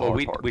got to be the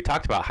hard part. We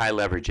talked about high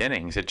leverage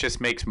innings. It just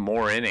makes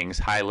more innings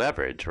high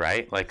leverage,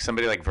 right? Like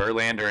somebody like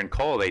Verlander and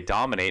Cole, they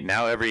dominate.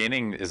 Now every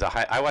inning is a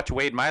high. I watched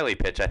Wade Miley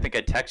pitch. I think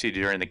I texted you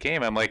during the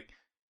game. I'm like,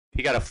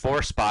 he got a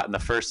 4 spot in the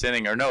first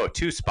inning, or no, a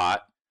 2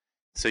 spot.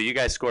 So you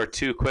guys score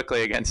 2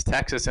 quickly against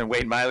Texas, and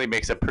Wade Miley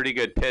makes a pretty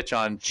good pitch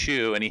on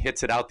Chu, and he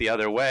hits it out the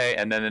other way,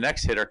 and then the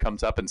next hitter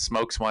comes up and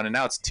smokes one, and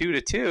now it's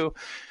 2-2.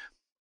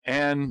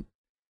 And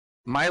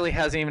Miley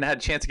hasn't even had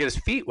a chance to get his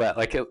feet wet.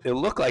 Like it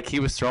looked like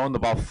he was throwing the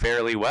ball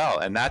fairly well,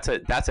 and that's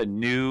a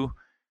new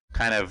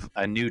kind of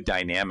a new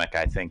dynamic,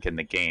 I think, in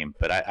the game.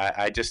 But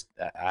I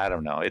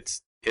don't know.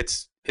 It's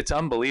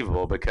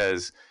unbelievable,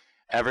 because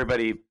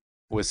everybody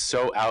was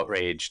so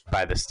outraged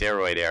by the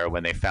steroid era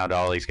when they found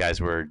all these guys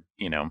were,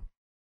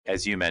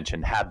 as you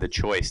mentioned, had the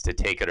choice to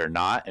take it or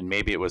not. And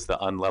maybe it was the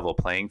unlevel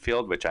playing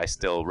field, which I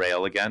still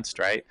rail against,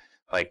 right?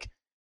 Like,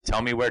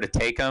 tell me where to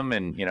take them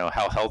and,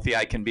 how healthy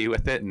I can be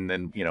with it. And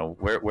then,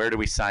 where do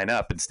we sign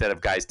up, instead of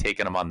guys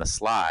taking them on the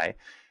sly,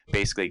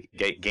 basically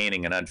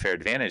gaining an unfair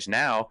advantage.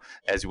 Now,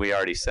 as we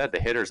already said, the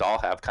hitters all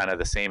have kind of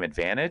the same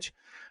advantage.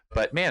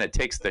 But, man, it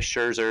takes the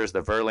Scherzers,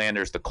 the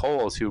Verlanders, the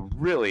Coles, who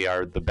really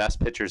are the best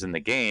pitchers in the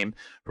game,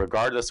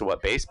 regardless of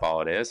what baseball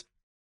it is,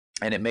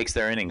 and it makes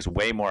their innings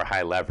way more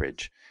high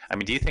leverage. I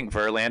mean, do you think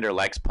Verlander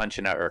likes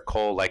punching out, or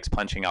Cole likes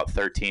punching out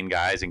 13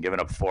 guys and giving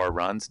up 4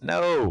 runs?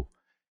 No.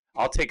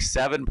 I'll take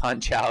 7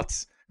 punch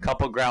outs,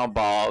 couple ground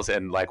balls,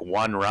 and like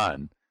 1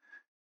 run.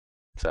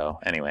 So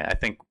anyway, I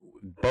think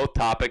both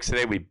topics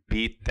today, we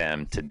beat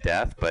them to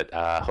death, but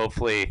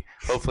hopefully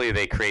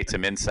they create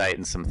some insight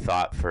and some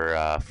thought for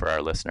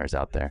our listeners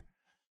out there.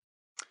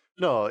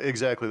 No,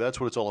 exactly. That's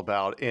what it's all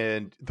about.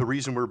 And the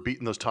reason we're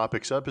beating those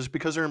topics up is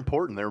because they're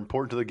important. They're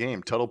important to the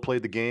game. Tuttle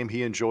played the game.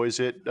 He enjoys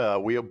it.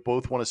 We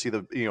both want to see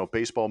the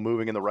baseball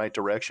moving in the right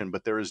direction,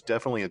 but there is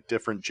definitely a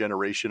different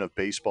generation of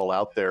baseball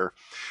out there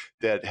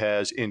that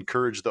has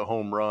encouraged the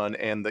home run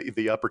and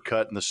the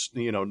uppercut and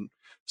the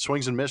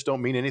swings and miss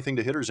don't mean anything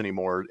to hitters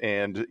anymore.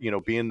 And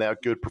being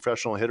that good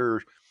professional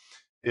hitter,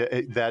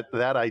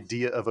 that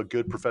idea of a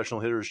good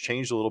professional hitter has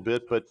changed a little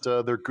bit, but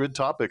they're good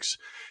topics.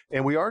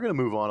 And we are going to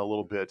move on a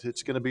little bit.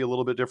 It's going to be a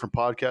little bit different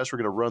podcast. We're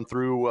going to run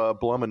through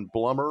Blum and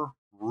Blummer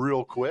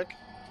real quick.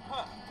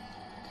 Huh.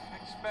 I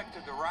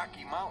expected the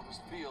Rocky Mountains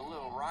to be a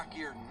little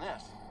rockier than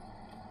this.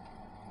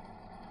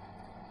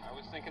 I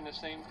was thinking the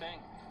same thing.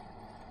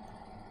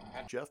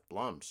 Jeff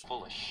Blum's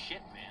Full of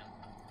shit, man.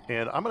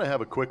 And I'm going to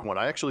have a quick one.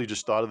 I actually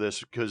just thought of this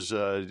because,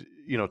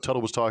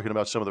 Tuttle was talking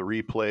about some of the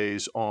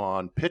replays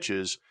on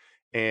pitches,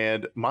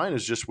 and mine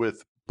is just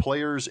with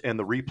players and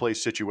the replay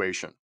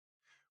situation.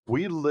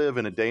 We live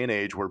in a day and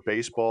age where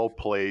baseball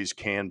plays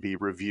can be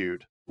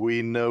reviewed.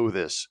 We know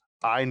this.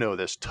 I know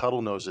this.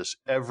 Tuttle knows this.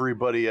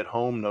 Everybody at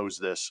home knows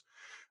this.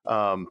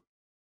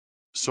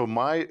 So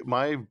my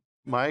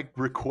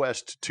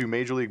request to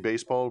Major League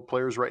Baseball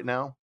players right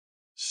now,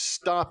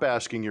 stop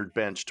asking your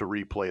bench to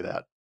replay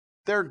that.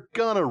 They're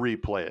going to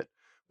replay it.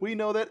 We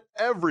know that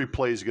every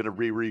play is going to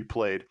be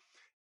replayed.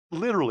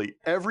 Literally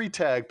every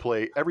tag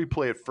play, every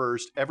play at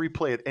first, every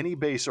play at any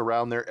base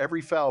around there,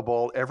 every foul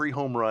ball, every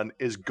home run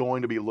is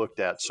going to be looked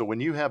at. So when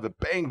you have a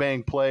bang,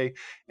 bang play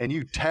and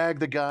you tag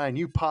the guy and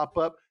you pop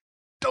up,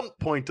 don't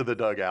point to the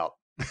dugout.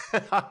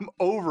 I'm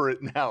over it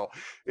now.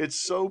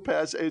 It's so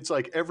past. It's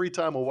like every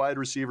time a wide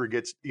receiver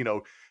gets,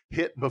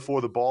 hit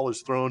before the ball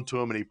is thrown to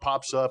him and he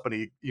pops up and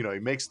he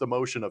makes the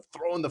motion of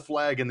throwing the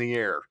flag in the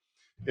air.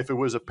 If it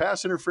was a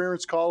pass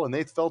interference call and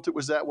they felt it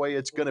was that way,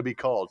 it's going to be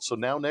called. So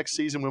now next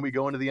season when we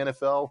go into the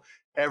NFL,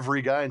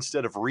 every guy,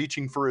 instead of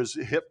reaching for his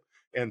hip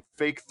and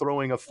fake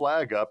throwing a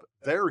flag up,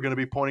 they're going to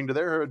be pointing to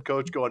their head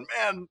coach going,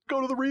 man,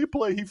 go to the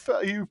replay.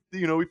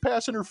 He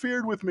pass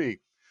interfered with me.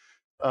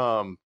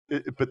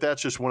 But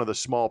that's just one of the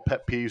small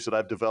pet peeves that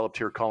I've developed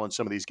here calling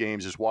some of these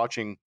games is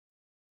watching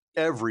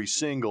every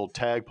single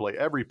tag play,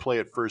 every play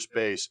at first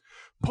base.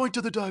 Point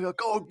to the dugout.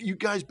 Oh, you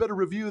guys better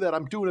review that.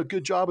 I'm doing a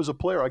good job as a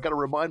player. I got to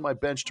remind my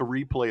bench to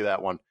replay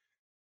that one.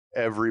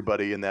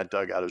 Everybody in that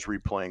dugout is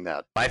replaying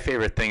that. My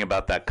favorite thing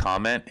about that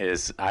comment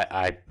is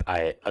I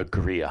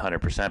agree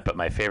 100%, but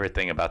my favorite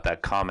thing about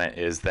that comment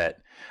is that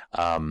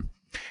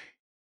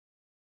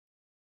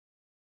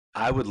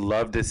I would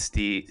love to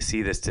see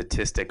the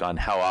statistic on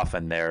how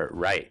often they're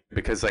right,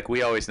 because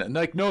we always know,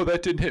 no,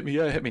 that didn't hit me.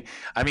 Yeah, it hit me.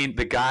 I mean,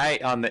 the guy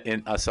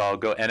so I'll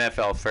go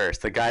NFL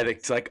first. The guy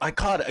that's like, I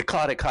caught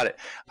it.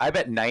 I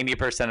bet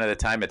 90% of the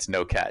time it's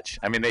no catch.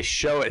 I mean, they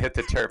show it hit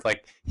the turf.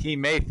 He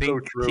may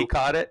think he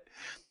caught it,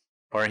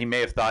 or he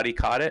may have thought he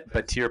caught it.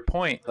 But to your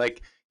point,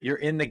 you're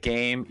in the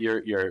game,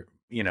 your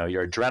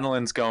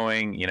adrenaline's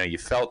going, you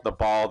felt the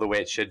ball the way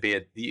it should be.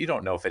 You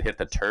don't know if it hit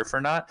the turf or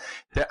not.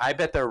 I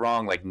bet they're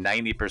wrong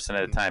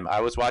 90% of the time.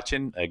 I was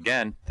watching,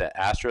 again, the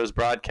Astros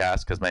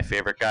broadcast because my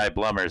favorite guy,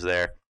 Blummer's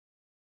there.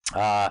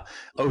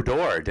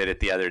 Odor did it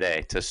the other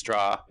day to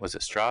Straw. Was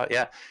it Straw?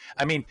 Yeah.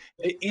 I mean,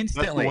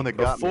 instantly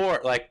before,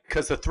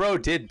 because the throw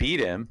did beat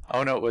him.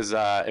 Oh no, it was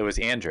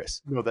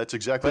Andrus. No, that's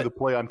exactly the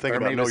play I'm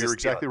thinking about. No, you're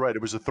exactly right.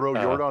 It was a throw.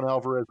 Yordan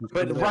Alvarez.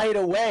 But right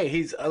away,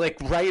 he's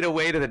right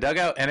away to the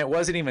dugout, and it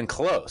wasn't even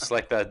close.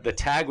 The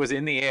tag was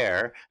in the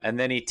air, and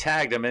then he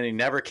tagged him, and he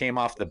never came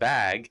off the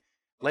bag.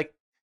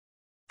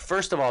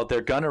 First of all, they're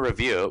gonna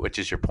review it, which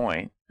is your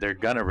point. They're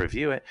gonna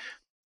review it.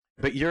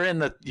 But you're in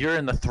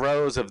the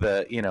throes of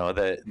the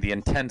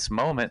intense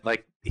moment.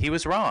 He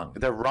was wrong.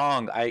 They're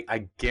wrong.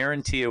 I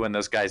guarantee you when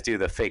those guys do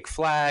the fake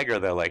flag or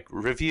they'll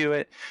review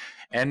it.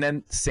 And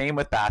then same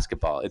with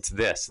basketball. It's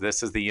this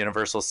is the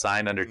universal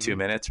sign under 2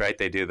 minutes, right?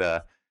 They do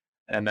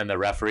and then the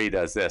referee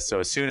does this. So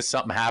as soon as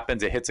something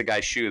happens, it hits a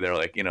guy's shoe.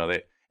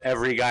 They're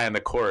every guy in the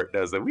court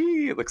does the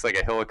wee. It looks like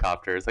a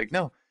helicopter. It's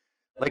no,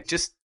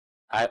 just.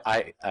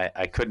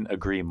 I couldn't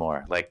agree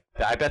more.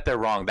 I bet they're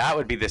wrong. That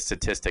would be the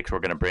statistics we're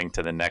going to bring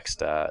to the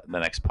next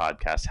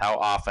podcast. How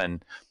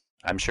often,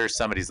 I'm sure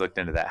somebody's looked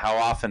into that, how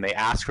often they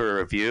ask for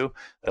a review,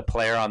 the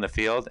player on the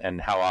field,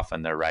 and how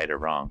often they're right or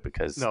wrong.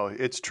 Because no,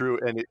 it's true.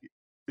 And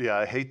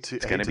I hate to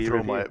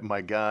throw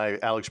my guy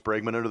Alex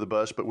Bregman under the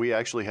bus, but we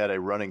actually had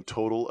a running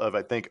total of,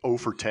 I think, 0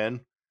 for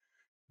 10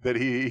 that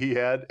he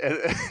had. And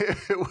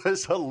it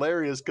was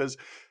hilarious because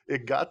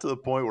it got to the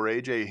point where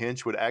AJ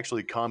Hinch would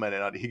actually comment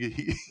on it.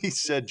 He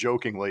said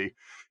jokingly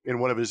in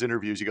one of his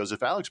interviews, he goes,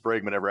 if Alex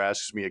Bregman ever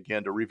asks me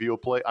again to review a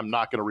play, I'm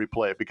not going to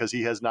replay it because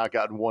he has not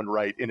gotten one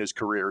right in his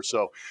career.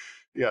 So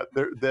yeah,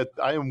 that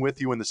I am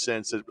with you in the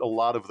sense that a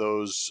lot of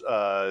those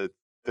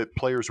that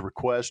players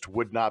request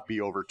would not be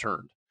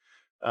overturned.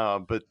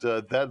 But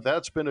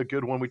that's been a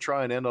good one. We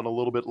try and end on a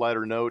little bit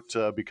lighter note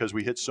because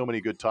we hit so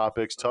many good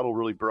topics. Tuttle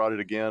really brought it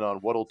again on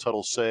What'll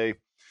Tuttle Say.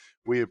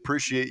 We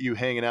appreciate you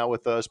hanging out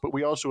with us, but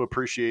we also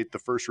appreciate the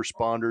first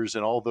responders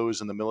and all those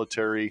in the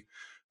military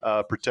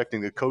protecting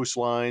the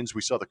coastlines.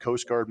 We saw the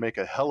Coast Guard make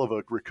a hell of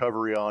a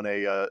recovery on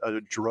a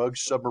drug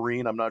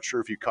submarine. I'm not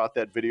sure if you caught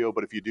that video,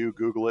 but if you do,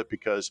 Google it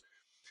because,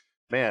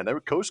 man,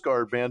 that Coast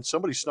Guard, man,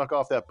 somebody snuck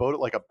off that boat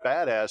like a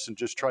badass and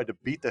just tried to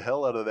beat the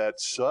hell out of that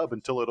sub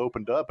until it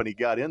opened up and he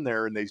got in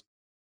there and they,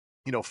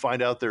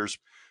 find out there's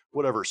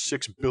whatever,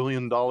 $6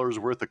 billion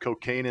worth of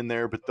cocaine in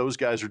there, but those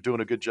guys are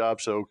doing a good job.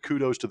 So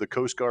kudos to the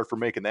Coast Guard for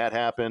making that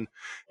happen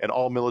and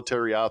all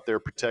military out there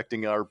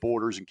protecting our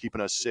borders and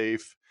keeping us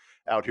safe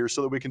out here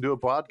so that we can do a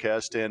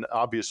podcast. And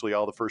obviously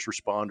all the first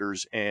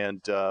responders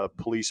and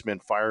policemen,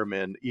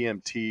 firemen,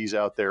 EMTs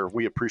out there,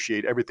 we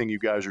appreciate everything you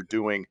guys are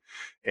doing.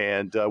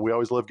 And we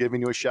always love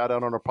giving you a shout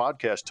out on our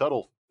podcast.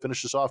 Tuttle,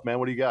 finish this off, man.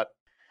 What do you got?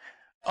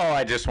 Oh,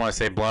 I just want to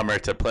say, Blummer,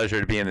 it's a pleasure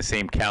to be in the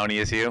same county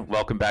as you.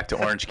 Welcome back to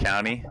Orange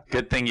County.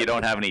 Good thing you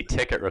don't have any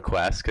ticket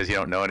requests because you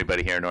don't know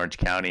anybody here in Orange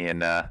County.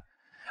 And I'll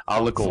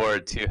look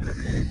forward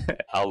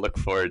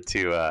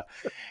to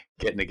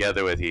getting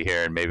together with you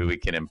here, and maybe we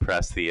can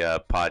impress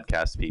the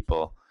podcast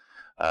people,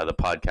 the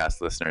podcast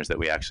listeners, that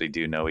we actually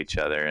do know each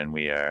other and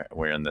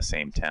we're in the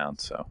same town.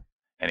 So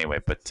anyway,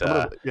 but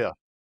yeah,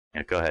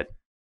 go ahead.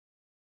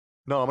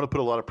 No, I'm going to put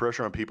a lot of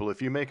pressure on people.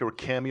 If you make a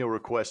cameo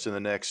request in the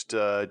next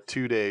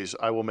 2 days,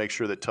 I will make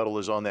sure that Tuttle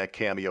is on that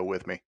cameo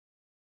with me.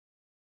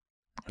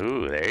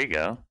 Ooh, there you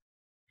go.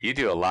 You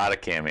do a lot of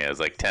cameos,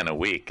 like 10 a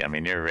week. I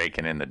mean, you're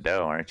raking in the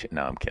dough, aren't you?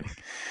 No, I'm kidding.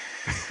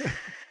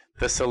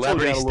 The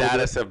celebrity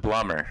status of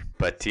Blummer.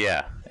 But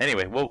yeah,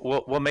 anyway,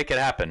 we'll make it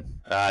happen.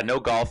 No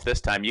golf this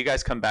time. You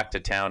guys come back to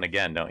town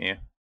again, don't you?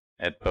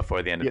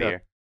 Before the end of the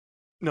year.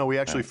 No, we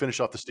actually finish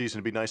off the season.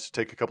 It'd be nice to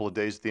take a couple of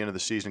days at the end of the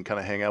season, kind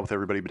of hang out with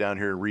everybody down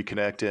here and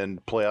reconnect and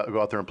go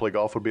out there and play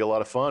golf. Would be a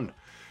lot of fun.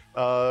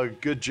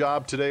 Good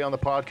job today on the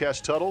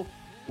podcast, Tuttle.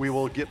 We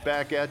will get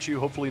back at you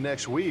hopefully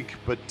next week.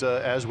 But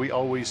as we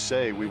always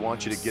say, we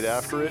want you to get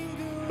after it.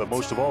 But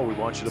most of all, we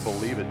want you to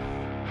believe it.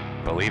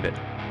 Believe it.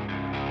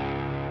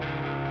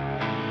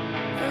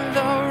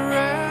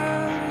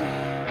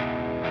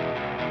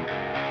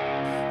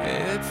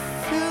 It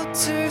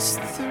filters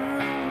through.